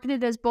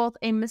 marketed as both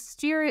a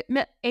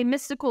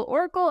mystical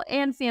oracle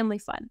and family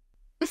fun.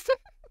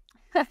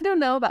 I don't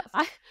know about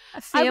family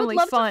fun. I would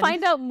love to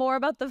find out more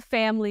about the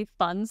family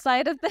fun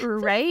side of this.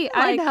 Right?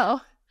 Like, I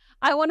know.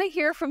 I want to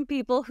hear from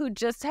people who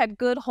just had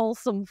good,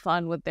 wholesome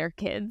fun with their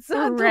kids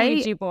on the Right?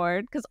 Ouija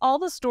board, because all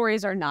the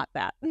stories are not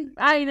that.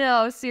 I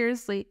know,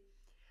 seriously.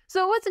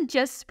 So it wasn't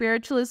just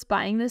spiritualists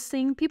buying this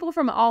thing. People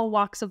from all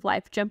walks of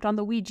life jumped on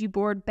the Ouija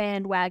board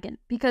bandwagon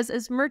because,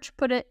 as Murch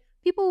put it,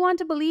 people want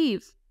to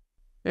believe.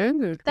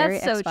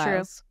 That's so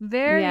true.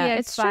 Very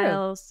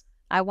X-Files.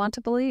 I want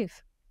to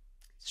believe.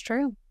 It's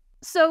true.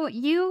 So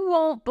you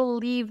won't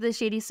believe the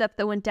shady stuff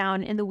that went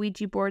down in the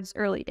Ouija board's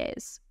early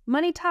days.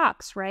 Money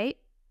talks, right?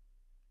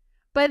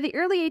 By the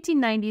early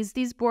 1890s,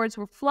 these boards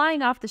were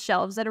flying off the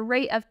shelves at a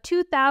rate of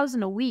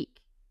 $2,000 a week.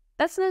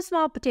 That's no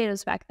small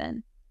potatoes back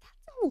then.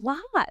 A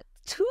lot.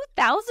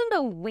 $2,000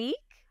 a week?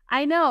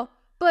 I know.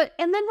 But,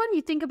 and then when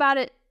you think about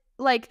it,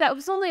 like, that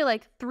was only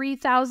like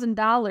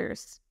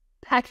 $3,000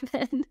 back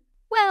then.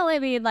 Well, I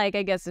mean, like,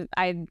 I guess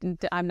I'm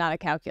not a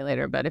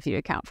calculator, but if you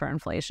account for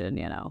inflation,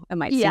 you know, it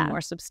might seem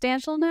more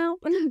substantial now,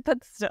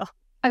 but still.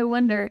 I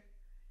wonder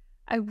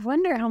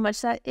how much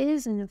that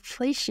is in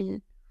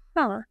inflation.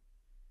 Huh.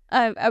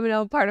 I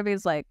mean, part of me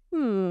is like,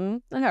 all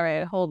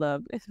right, hold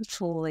up.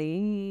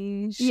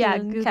 Inflation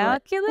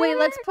calculator? Wait,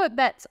 let's put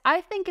bets.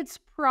 I think it's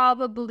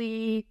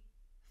probably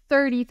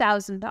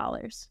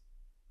 $30,000.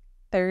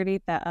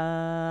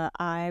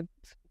 I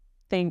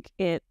think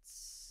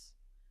it's,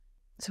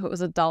 so it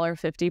was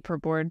 $1.50 per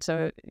board.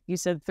 So you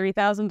said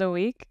 $3,000 a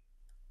week?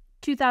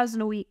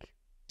 $2,000 a week.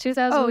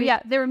 $2,000 Oh, a week?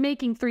 yeah. They were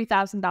making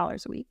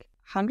 $3,000 a week.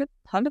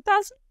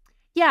 100,000?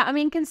 Yeah, I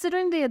mean,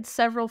 considering they had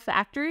several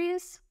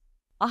factories.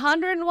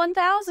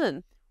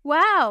 101,000.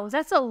 Wow,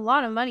 that's a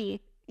lot of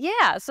money.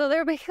 Yeah, so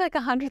they're making like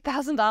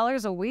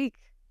 $100,000 a week.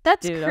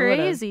 That's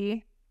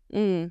crazy.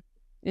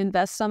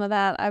 Invest some of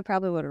that. I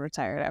probably would have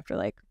retired after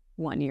like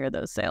 1 year of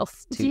those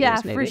sales. 2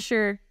 years maybe. For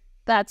sure.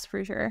 That's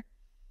for sure.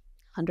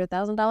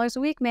 $100,000 a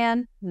week,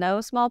 man. No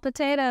small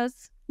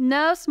potatoes.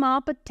 No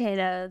small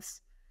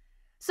potatoes.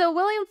 So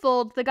William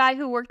Fuld, the guy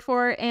who worked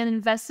for and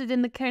invested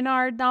in the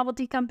Kennard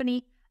Novelty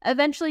Company,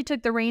 eventually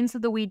took the reins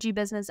of the Ouija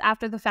business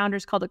after the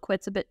founders called it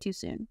quits a bit too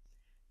soon.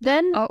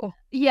 Then,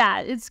 yeah,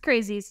 it's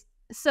crazy.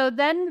 So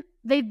then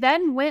they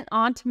went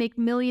on to make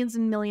millions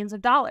and millions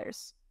of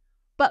dollars.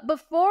 But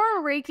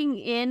before raking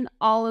in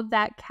all of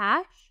that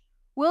cash,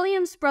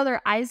 William's brother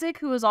Isaac,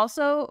 who was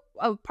also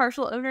a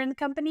partial owner in the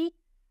company,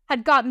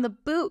 had gotten the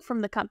boot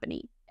from the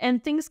company,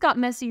 and things got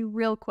messy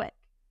real quick.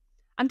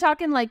 I'm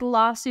talking like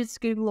lawsuits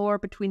galore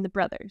between the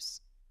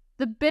brothers.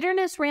 The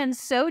bitterness ran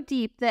so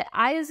deep that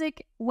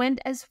Isaac went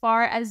as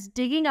far as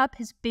digging up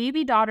his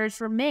baby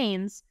daughter's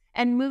remains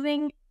and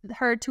moving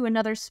her to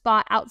another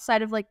spot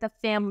outside of like the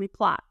family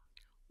plot.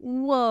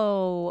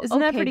 Whoa. Isn't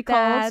that pretty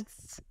cool?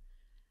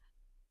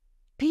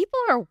 People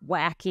are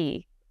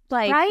wacky.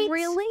 Like, right?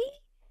 Really?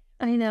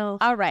 I know.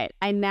 All right.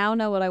 I now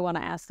know what I want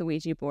to ask the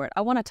Ouija board.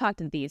 I want to talk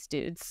to these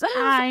dudes.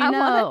 I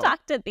want to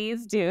talk to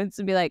these dudes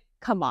and be like,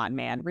 come on,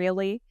 man.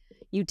 Really?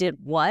 You did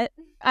what?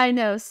 I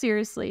know.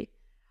 Seriously.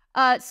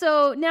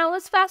 So now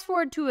let's fast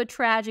forward to a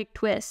tragic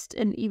twist,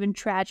 an even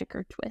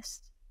tragicer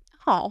twist.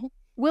 Oh.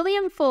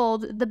 William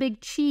Fuld, the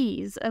big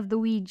cheese of the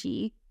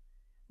Ouija,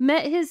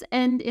 met his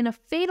end in a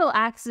fatal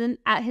accident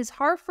at his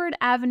Harford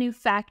Avenue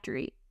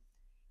factory.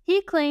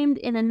 He claimed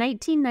in a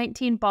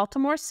 1919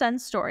 Baltimore Sun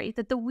story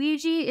that the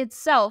Ouija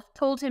itself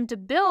told him to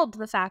build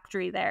the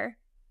factory there.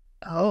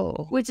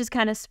 Oh. Which is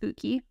kind of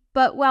spooky.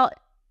 But while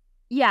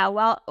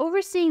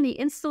overseeing the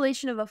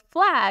installation of a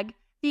flag,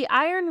 the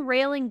iron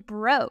railing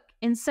broke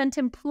and sent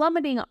him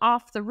plummeting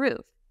off the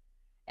roof.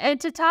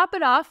 And to top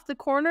it off, the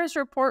coroner's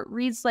report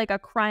reads like a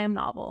crime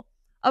novel.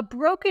 A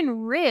broken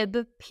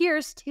rib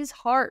pierced his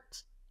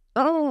heart.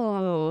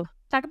 Oh.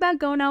 Talk about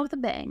going out with a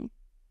bang.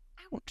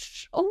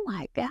 Ouch. Oh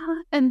my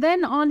God. And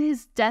then on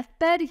his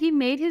deathbed, he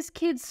made his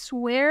kids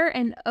swear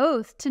an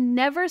oath to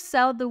never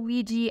sell the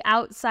Ouija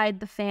outside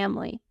the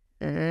family.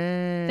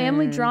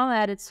 Family drama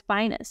at its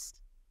finest.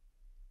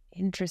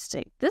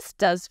 Interesting. This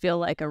does feel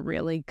like a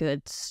really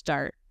good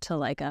start to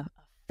like a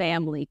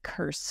family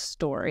curse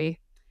story.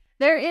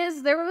 There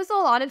was a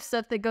lot of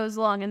stuff that goes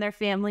along in their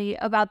family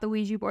about the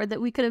Ouija board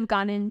that we could have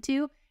gone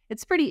into.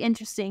 It's pretty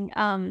interesting.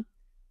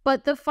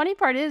 But the funny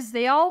part is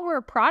they all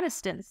were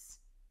Protestants.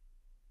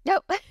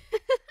 Yep.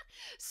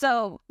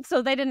 So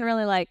they didn't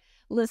really like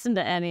listen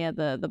to any of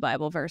the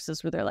Bible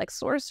verses where they're like,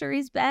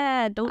 sorcery's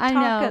bad. Don't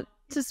talk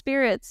to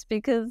spirits,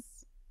 because,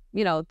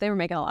 you know, they were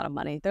making a lot of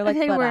money. They're like,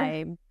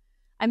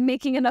 I'm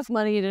making enough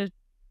money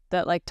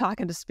that like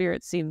talking to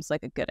spirits seems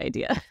like a good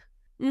idea.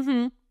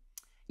 Mm-hmm.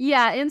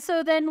 Yeah, and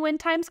so then when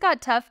times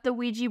got tough, the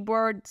Ouija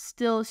board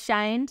still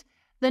shined.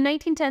 The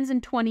 1910s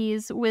and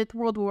 20s, with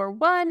World War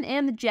I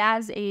and the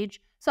Jazz Age,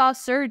 saw a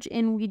surge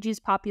in Ouija's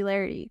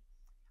popularity.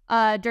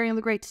 During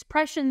the Great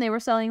Depression, they were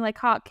selling like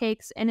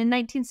hotcakes, and in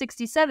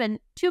 1967,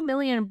 2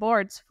 million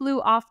boards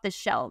flew off the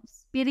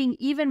shelves, beating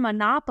even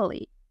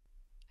Monopoly.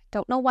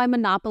 Don't know why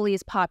Monopoly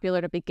is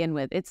popular to begin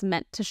with. It's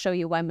meant to show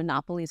you why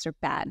monopolies are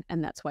bad,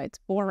 and that's why it's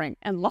boring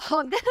and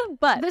long.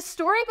 But the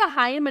story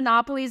behind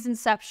Monopoly's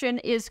inception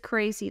is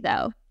crazy,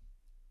 though.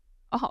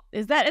 Oh,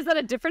 is that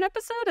a different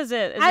episode? Is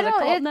it a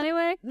cult in any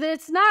way?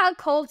 It's not a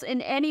cult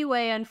in any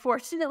way,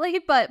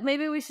 unfortunately, but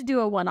maybe we should do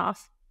a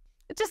one-off.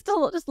 Just a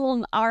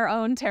little our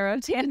own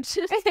tarot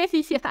tangent.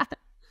 Yeah.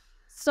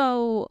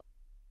 So,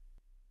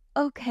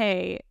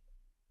 okay.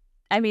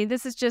 I mean,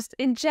 this is just,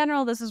 in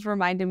general, this is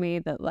reminding me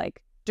that,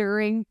 like,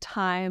 during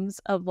times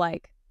of,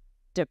 like,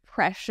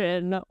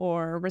 depression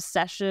or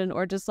recession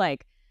or just,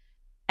 like,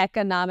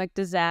 economic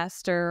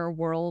disaster,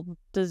 world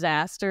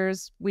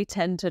disasters, we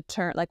tend to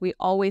turn, like, we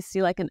always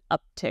see, like, an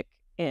uptick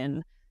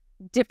in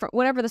different,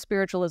 whatever the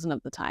spiritualism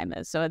of the time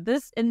is. So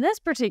in this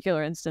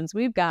particular instance,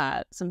 we've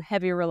got some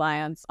heavy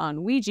reliance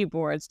on Ouija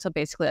boards to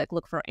basically like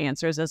look for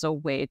answers as a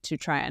way to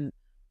try and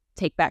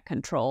take back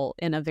control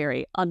in a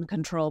very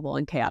uncontrollable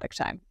and chaotic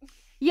time.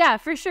 Yeah,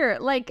 for sure.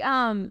 Like,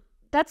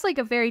 that's like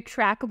a very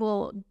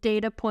trackable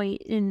data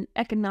point in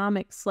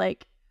economics.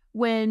 Like,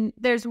 when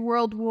there's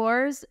world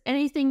wars,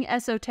 anything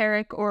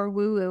esoteric or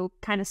woo-woo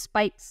kind of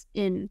spikes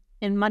in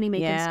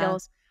money-making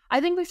skills.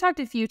 I think we've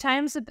talked a few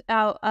times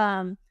about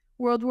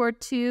World War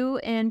II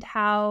and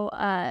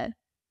how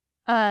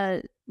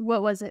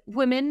what was it?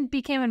 Women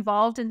became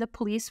involved in the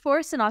police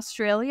force in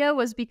Australia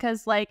was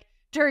because like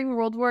during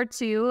World War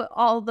II,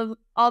 all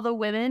the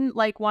women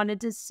like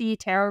wanted to see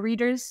tarot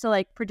readers to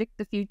like predict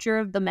the future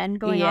of the men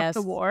going off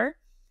to war.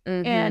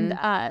 Mm-hmm.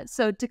 And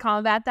so to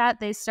combat that,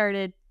 they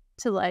started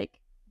to like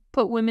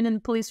put women in the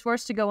police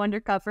force to go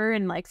undercover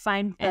and like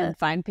find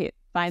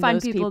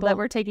people that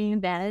were taking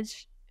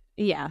advantage.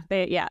 Yeah,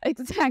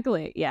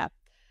 exactly. Yeah.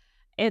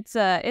 It's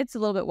a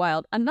little bit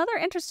wild. Another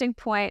interesting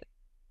point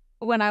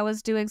when I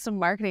was doing some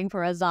marketing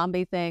for a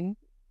zombie thing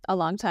a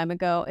long time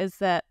ago is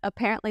that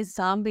apparently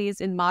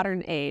zombies in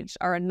modern age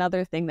are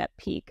another thing that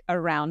peak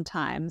around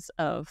times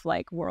of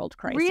like world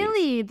crises.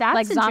 Really?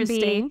 That's like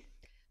interesting.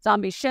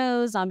 Zombie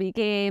shows, zombie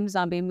games,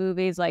 zombie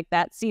movies, like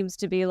that seems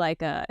to be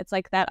like it's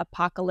like that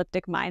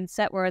apocalyptic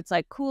mindset where it's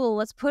like,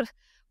 cool,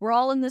 we're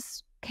all in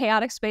this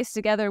chaotic space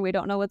together. We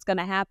don't know what's going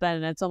to happen.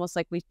 And it's almost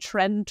like we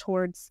trend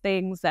towards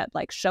things that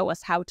like show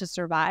us how to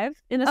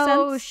survive in a sense.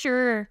 Oh,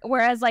 sure.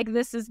 Whereas like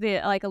this is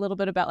the like a little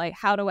bit about like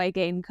how do I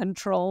gain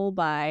control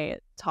by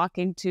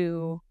talking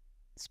to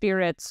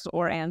spirits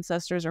or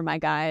ancestors or my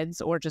guides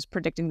or just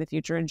predicting the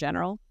future in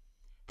general.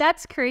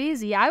 That's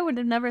crazy. I would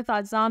have never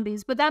thought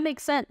zombies, but that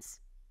makes sense.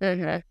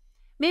 Okay.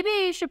 Maybe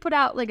you should put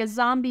out like a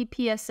zombie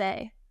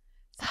PSA.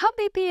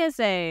 Zombie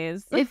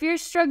PSAs. If you're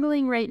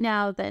struggling right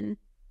now, then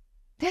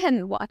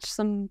watch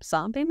some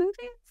zombie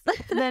movies.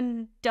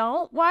 Then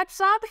don't watch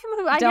zombie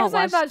movies. I guess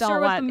I'm not sure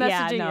what the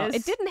messaging is.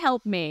 It didn't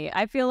help me.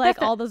 I feel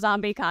like all the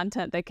zombie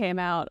content that came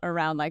out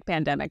around like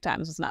pandemic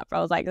times was not. I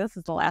was like, this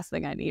is the last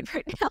thing I need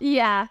right now.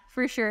 Yeah,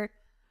 for sure.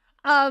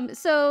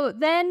 So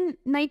then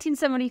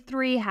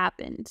 1973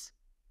 happened.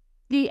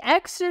 The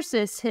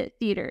Exorcist hit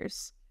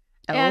theaters.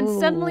 And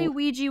suddenly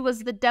Ouija was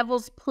the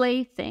devil's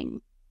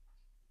plaything.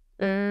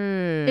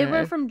 It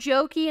went from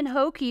jokey and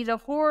hokey to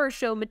horror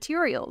show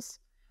materials.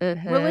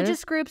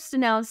 Religious groups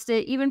denounced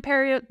it. Even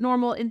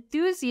paranormal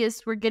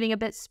enthusiasts were getting a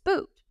bit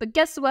spooked. But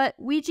guess what?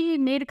 Ouija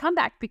made a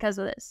comeback because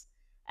of this.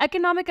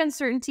 Economic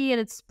uncertainty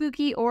and its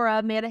spooky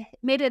aura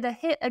made it a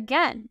hit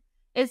again.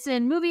 It's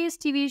in movies,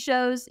 TV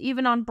shows,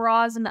 even on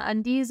bras and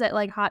undies at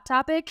like Hot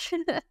Topic.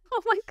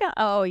 Oh my God.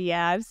 Oh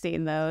yeah, I've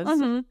seen those.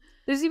 Mm-hmm.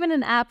 There's even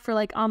an app for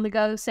like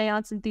on-the-go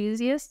seance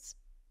enthusiasts.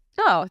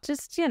 Oh,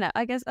 just,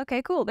 I guess,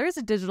 okay, cool. There's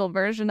a digital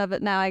version of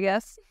it now, I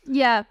guess.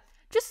 Yeah.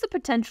 Just the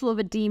potential of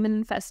a demon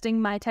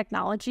infesting my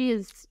technology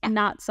is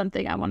not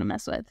something I want to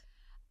mess with.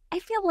 I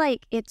feel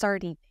like it's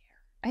already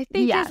there.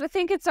 I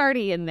think it's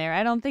already in there.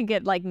 I don't think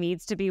it like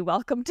needs to be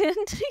welcomed in.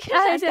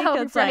 I think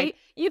it's right? Like,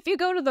 if you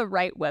go to the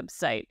right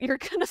website, you're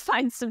going to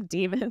find some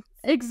demons.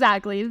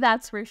 Exactly.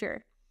 That's for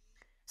sure.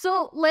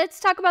 So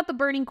let's talk about the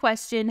burning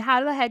question.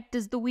 How the heck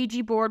does the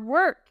Ouija board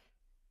work?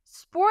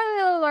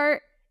 Spoiler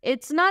alert,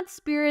 it's not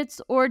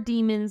spirits or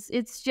demons,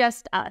 it's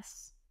just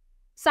us.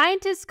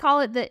 Scientists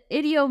call it the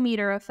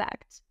idiometer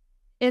effect.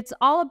 It's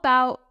all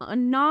about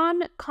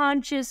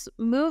non-conscious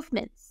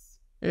movements.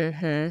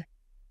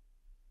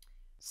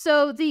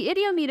 So the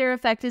idiometer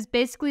effect is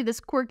basically this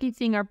quirky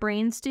thing our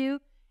brains do.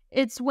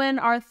 It's when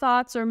our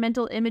thoughts or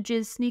mental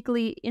images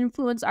sneakily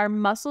influence our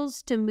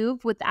muscles to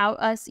move without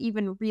us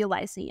even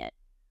realizing it.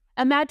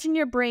 Imagine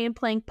your brain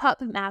playing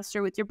puppet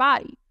master with your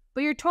body,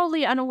 but you're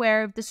totally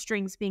unaware of the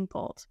strings being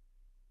pulled,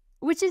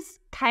 which is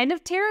kind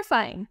of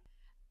terrifying.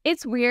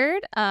 It's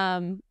weird.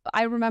 I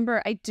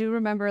do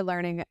remember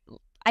learning.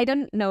 I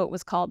didn't know it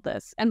was called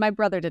this, and my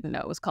brother didn't know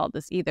it was called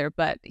this either,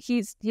 but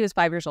he was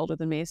 5 years older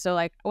than me. So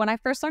like when I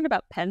first learned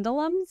about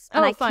pendulums,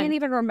 and I can't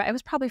even remember, it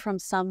was probably from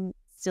some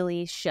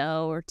silly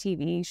show or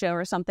TV show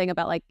or something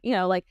about like,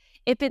 like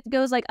if it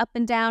goes like up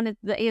and down,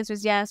 the answer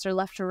is yes, or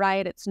left to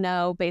right, it's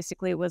no.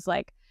 Basically it was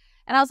like,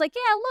 and I was like,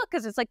 yeah, look,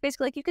 because it's like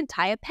basically like you can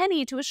tie a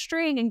penny to a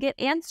string and get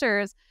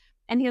answers.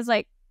 And he was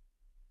like,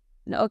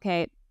 no,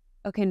 okay,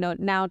 no,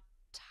 now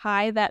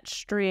tie that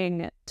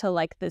string to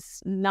like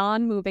this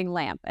non-moving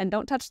lamp, and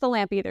don't touch the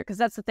lamp either, because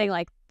that's the thing,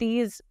 like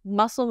these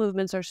muscle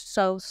movements are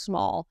so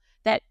small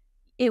that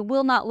it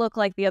will not look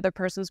like the other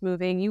person's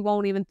moving. You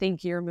won't even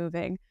think you're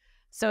moving.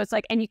 So it's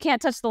like, and you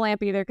can't touch the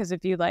lamp either, because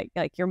if you like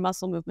your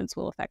muscle movements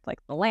will affect like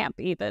the lamp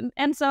even.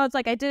 And so it's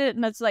like I did it,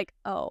 and it's like,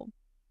 oh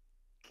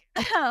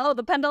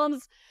the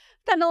pendulum's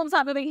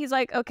not moving. He's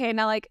like, okay,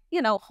 now like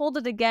hold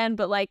it again,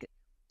 but like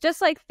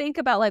just like think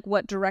about like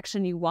what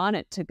direction you want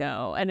it to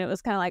go. And it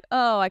was kind of like,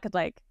 oh, I could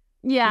like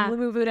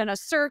move it in a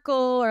circle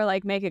or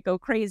like make it go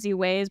crazy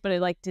ways, but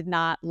it like did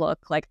not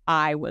look like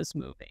I was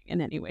moving in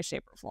any way,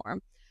 shape, or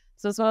form.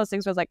 So it's one of those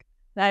things where I was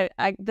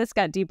like, this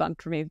got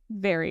debunked for me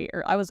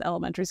I was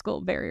elementary school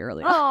very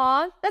early on.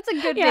 Aw, that's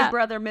a good big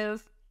brother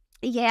move.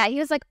 Yeah, he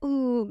was like,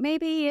 ooh,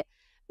 maybe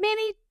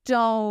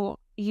don't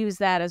use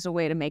that as a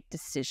way to make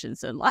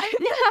decisions in life.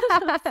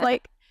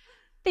 Like,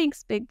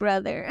 thanks, big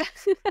brother.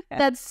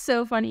 That's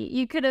so funny.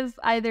 You could have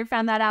either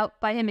found that out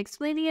by him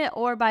explaining it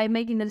or by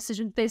making the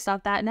decision based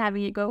off that and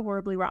having it go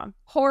horribly wrong.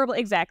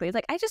 Exactly. It's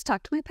like, I just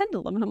talked to my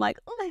pendulum, and I'm like,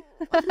 oh,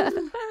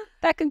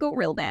 that can go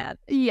real bad.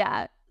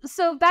 Yeah.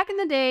 So back in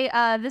the day,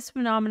 this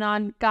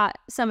phenomenon got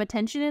some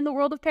attention in the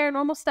world of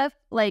paranormal stuff,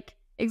 like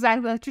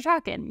exactly what you're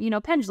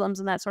talking, pendulums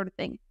and that sort of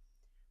thing.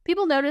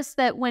 People noticed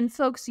that when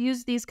folks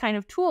used these kind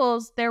of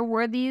tools, there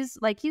were these,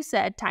 like you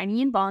said,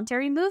 tiny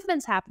involuntary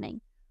movements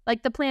happening.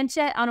 Like the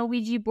planchette on a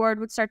Ouija board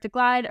would start to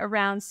glide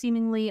around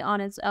seemingly on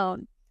its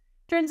own.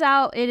 Turns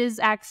out it is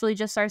actually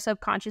just our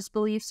subconscious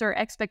beliefs or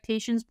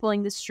expectations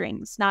pulling the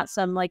strings, not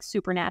some like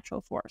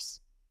supernatural force.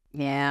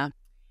 Yeah.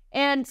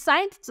 And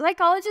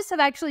psychologists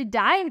have actually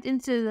dived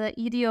into the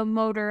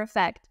idiometer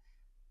effect,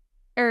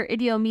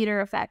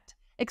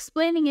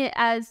 explaining it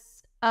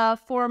as a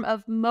form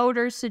of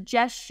motor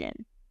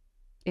suggestion.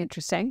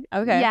 Interesting.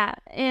 Okay. Yeah,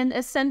 and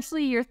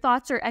essentially your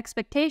thoughts or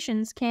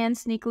expectations can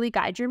sneakily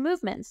guide your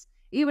movements,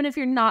 even if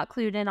you're not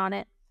clued in on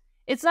it.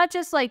 It's not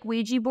just like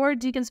Ouija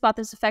boards. You can spot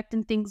this effect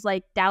in things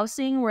like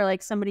dowsing, where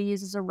like somebody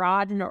uses a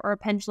rod or a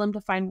pendulum to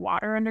find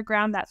water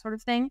underground, that sort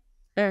of thing.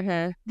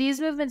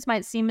 These movements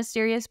might seem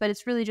mysterious, but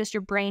it's really just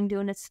your brain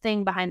doing its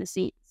thing behind the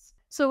scenes.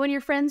 So when your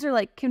friends are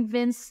like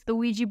convinced the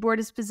Ouija board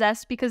is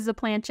possessed because the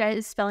planchette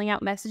is spelling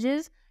out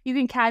messages, you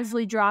can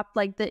casually drop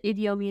like the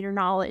idiometer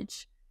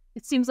knowledge.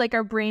 It seems like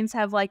our brains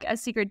have like a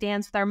secret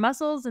dance with our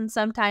muscles, and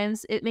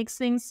sometimes it makes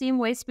things seem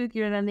way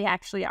spookier than they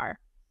actually are.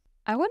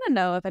 I want to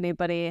know if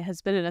anybody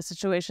has been in a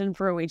situation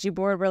for a Ouija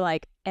board where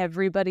like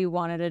everybody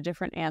wanted a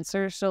different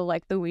answer. So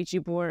like the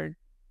Ouija board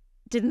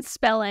didn't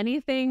spell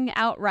anything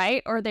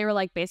outright, or they were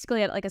like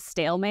basically at like a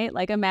stalemate.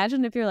 Like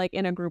imagine if you're like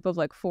in a group of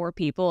like 4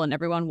 people and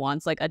everyone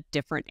wants like a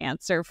different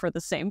answer for the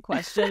same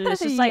question. And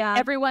it's just like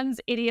everyone's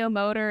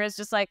idiomotor is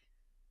just like,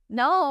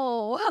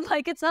 no,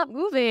 like it's not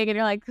moving. And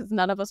you're like, because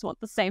none of us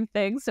want the same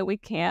thing, so we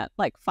can't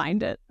like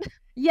find it.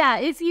 Yeah,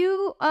 if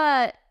you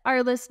are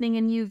listening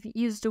and you've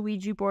used a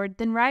Ouija board,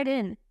 then write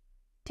in.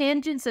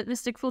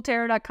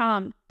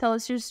 tangents@mysticfultarot.com. Tell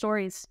us your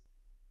stories.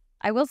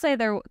 I will say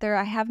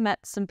I have met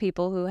some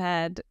people who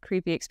had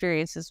creepy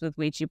experiences with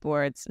Ouija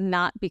boards,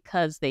 not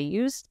because they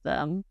used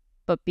them,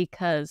 but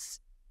because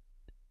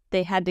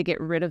they had to get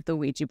rid of the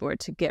Ouija board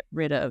to get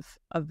rid of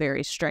a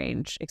very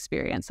strange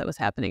experience that was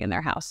happening in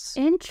their house.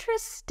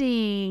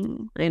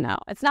 Interesting. I know.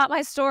 It's not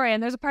my story.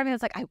 And there's a part of me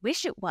that's like, I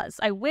wish it was.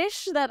 I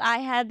wish that I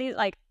had these,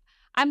 like,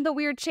 I'm the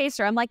weird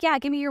chaser. I'm like, yeah,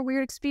 give me your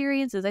weird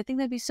experiences. I think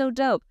that'd be so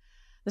dope.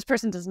 This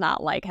person does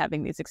not like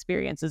having these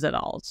experiences at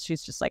all.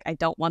 She's just like, I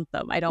don't want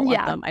them. I don't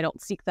want them. I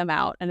don't seek them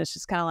out. And it's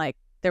just kind of like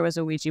there was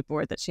a Ouija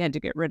board that she had to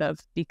get rid of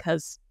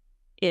because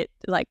it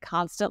like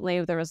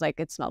constantly, there was like,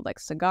 it smelled like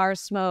cigar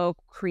smoke,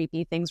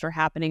 creepy things were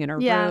happening in her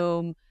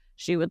room.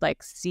 She would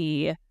like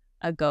see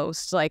a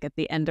ghost like at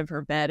the end of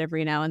her bed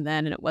every now and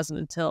then. And it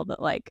wasn't until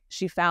that like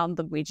she found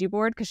the Ouija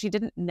board, because she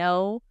didn't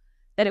know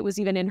that it was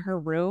even in her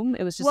room.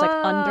 It was just like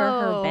under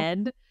her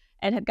bed.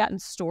 and had gotten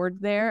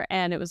stored there.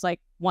 And it was like,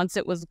 once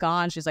it was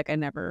gone, she's like,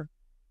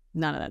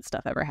 none of that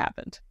stuff ever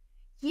happened.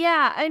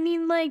 Yeah, I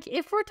mean, like,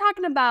 if we're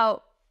talking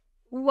about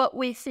what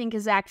we think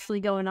is actually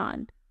going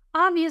on,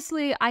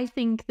 obviously, I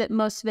think that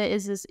most of it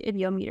is this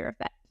idiometer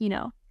effect,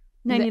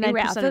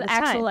 99% of the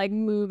actual, time. like,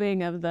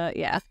 moving of the,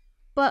 yeah.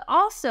 But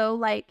also,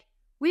 like,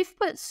 we've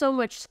put so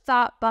much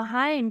thought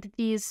behind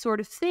these sort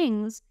of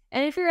things,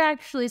 and if you're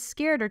actually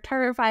scared or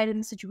terrified in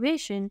the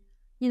situation,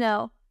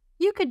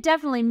 you could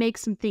definitely make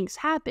some things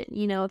happen.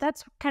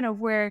 That's kind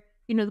of where,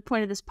 the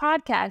point of this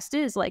podcast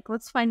is, like,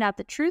 let's find out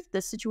the truth of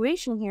the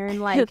situation here.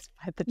 And, like,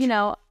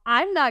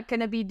 I'm not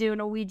going to be doing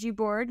a Ouija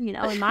board,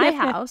 in my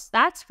house.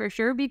 That's for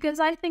sure, because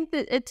I think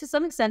that to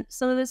some extent,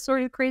 some of this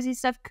sort of crazy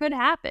stuff could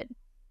happen.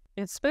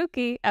 It's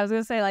spooky. I was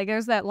going to say, like,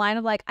 there's that line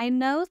of, like, I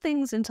know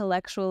things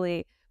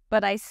intellectually,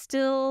 but I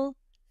still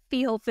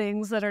feel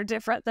things that are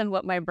different than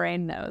what my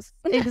brain knows.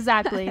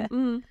 Exactly.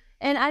 And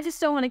I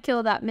just don't want to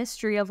kill that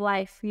mystery of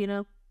life,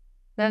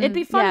 It'd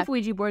be fun if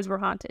Ouija boards were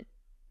haunted.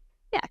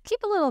 Yeah,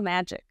 keep a little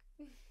magic.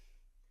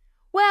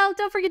 Well,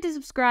 don't forget to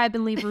subscribe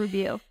and leave a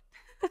review.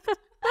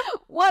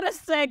 What a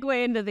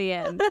segue into the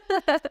end.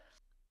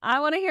 I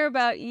want to hear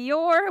about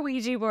your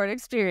Ouija board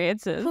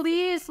experiences.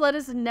 Please let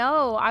us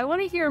know. I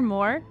want to hear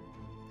more.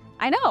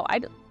 I know.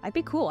 I'd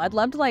be cool. I'd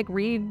love to, like,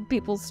 read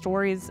people's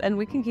stories, and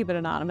we can keep it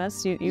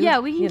anonymous. Yeah,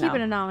 we can keep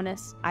it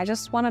anonymous. I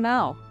just want to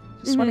know.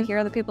 Just want to hear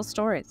other people's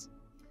stories.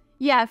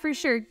 Yeah, for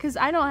sure. Because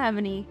I don't have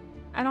any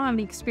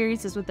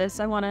experiences with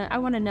this. I want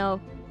to know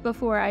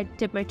before I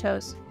dip my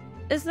toes.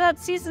 Is that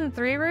season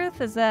 3,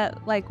 Ruth? Is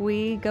that, like,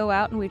 we go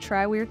out and we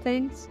try weird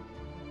things?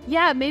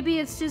 Yeah, maybe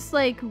it's just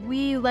like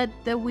we let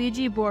the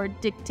Ouija board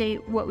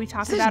dictate what we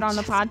talk about on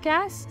the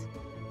podcast.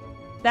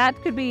 That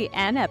could be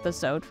an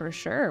episode for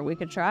sure. We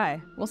could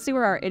try. We'll see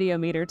where our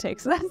idiometer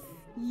takes us.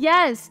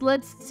 Yes,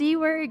 let's see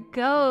where it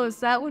goes.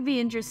 That would be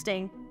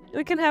interesting.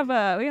 We can have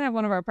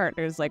one of our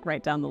partners, like,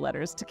 write down the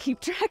letters to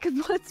keep track of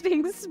what's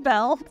being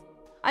spelled.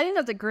 I think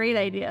that's a great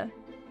idea.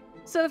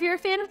 So if you're a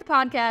fan of the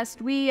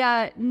podcast, we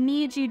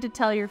need you to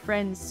tell your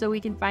friends so we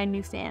can find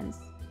new fans.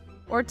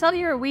 Or tell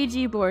your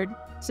Ouija board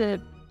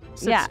to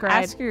subscribe.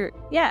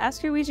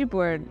 Ask your Ouija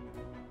board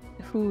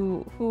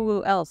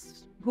who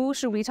else. Who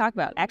should we talk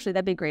about? Actually,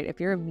 that'd be great if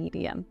you're a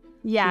medium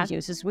who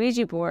uses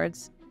Ouija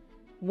boards.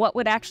 What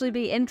would actually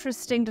be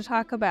interesting to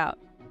talk about?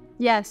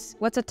 Yes.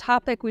 What's a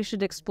topic we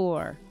should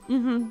explore?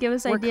 Give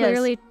us ideas. We're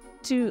clearly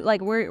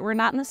we're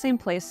not in the same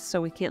place,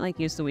 so we can't, like,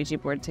 use the Ouija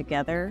board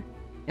together,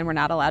 and we're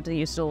not allowed to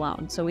use it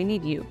alone. So we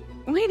need you.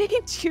 We need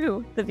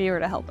you, the viewer,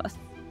 to help us.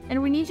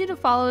 And we need you to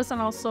follow us on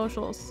all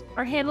socials.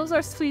 Our handles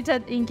are Sweet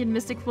Dead Ink and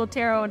Mystic Full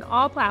Tarot on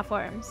all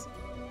platforms.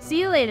 See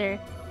you later.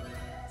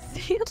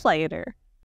 See you later.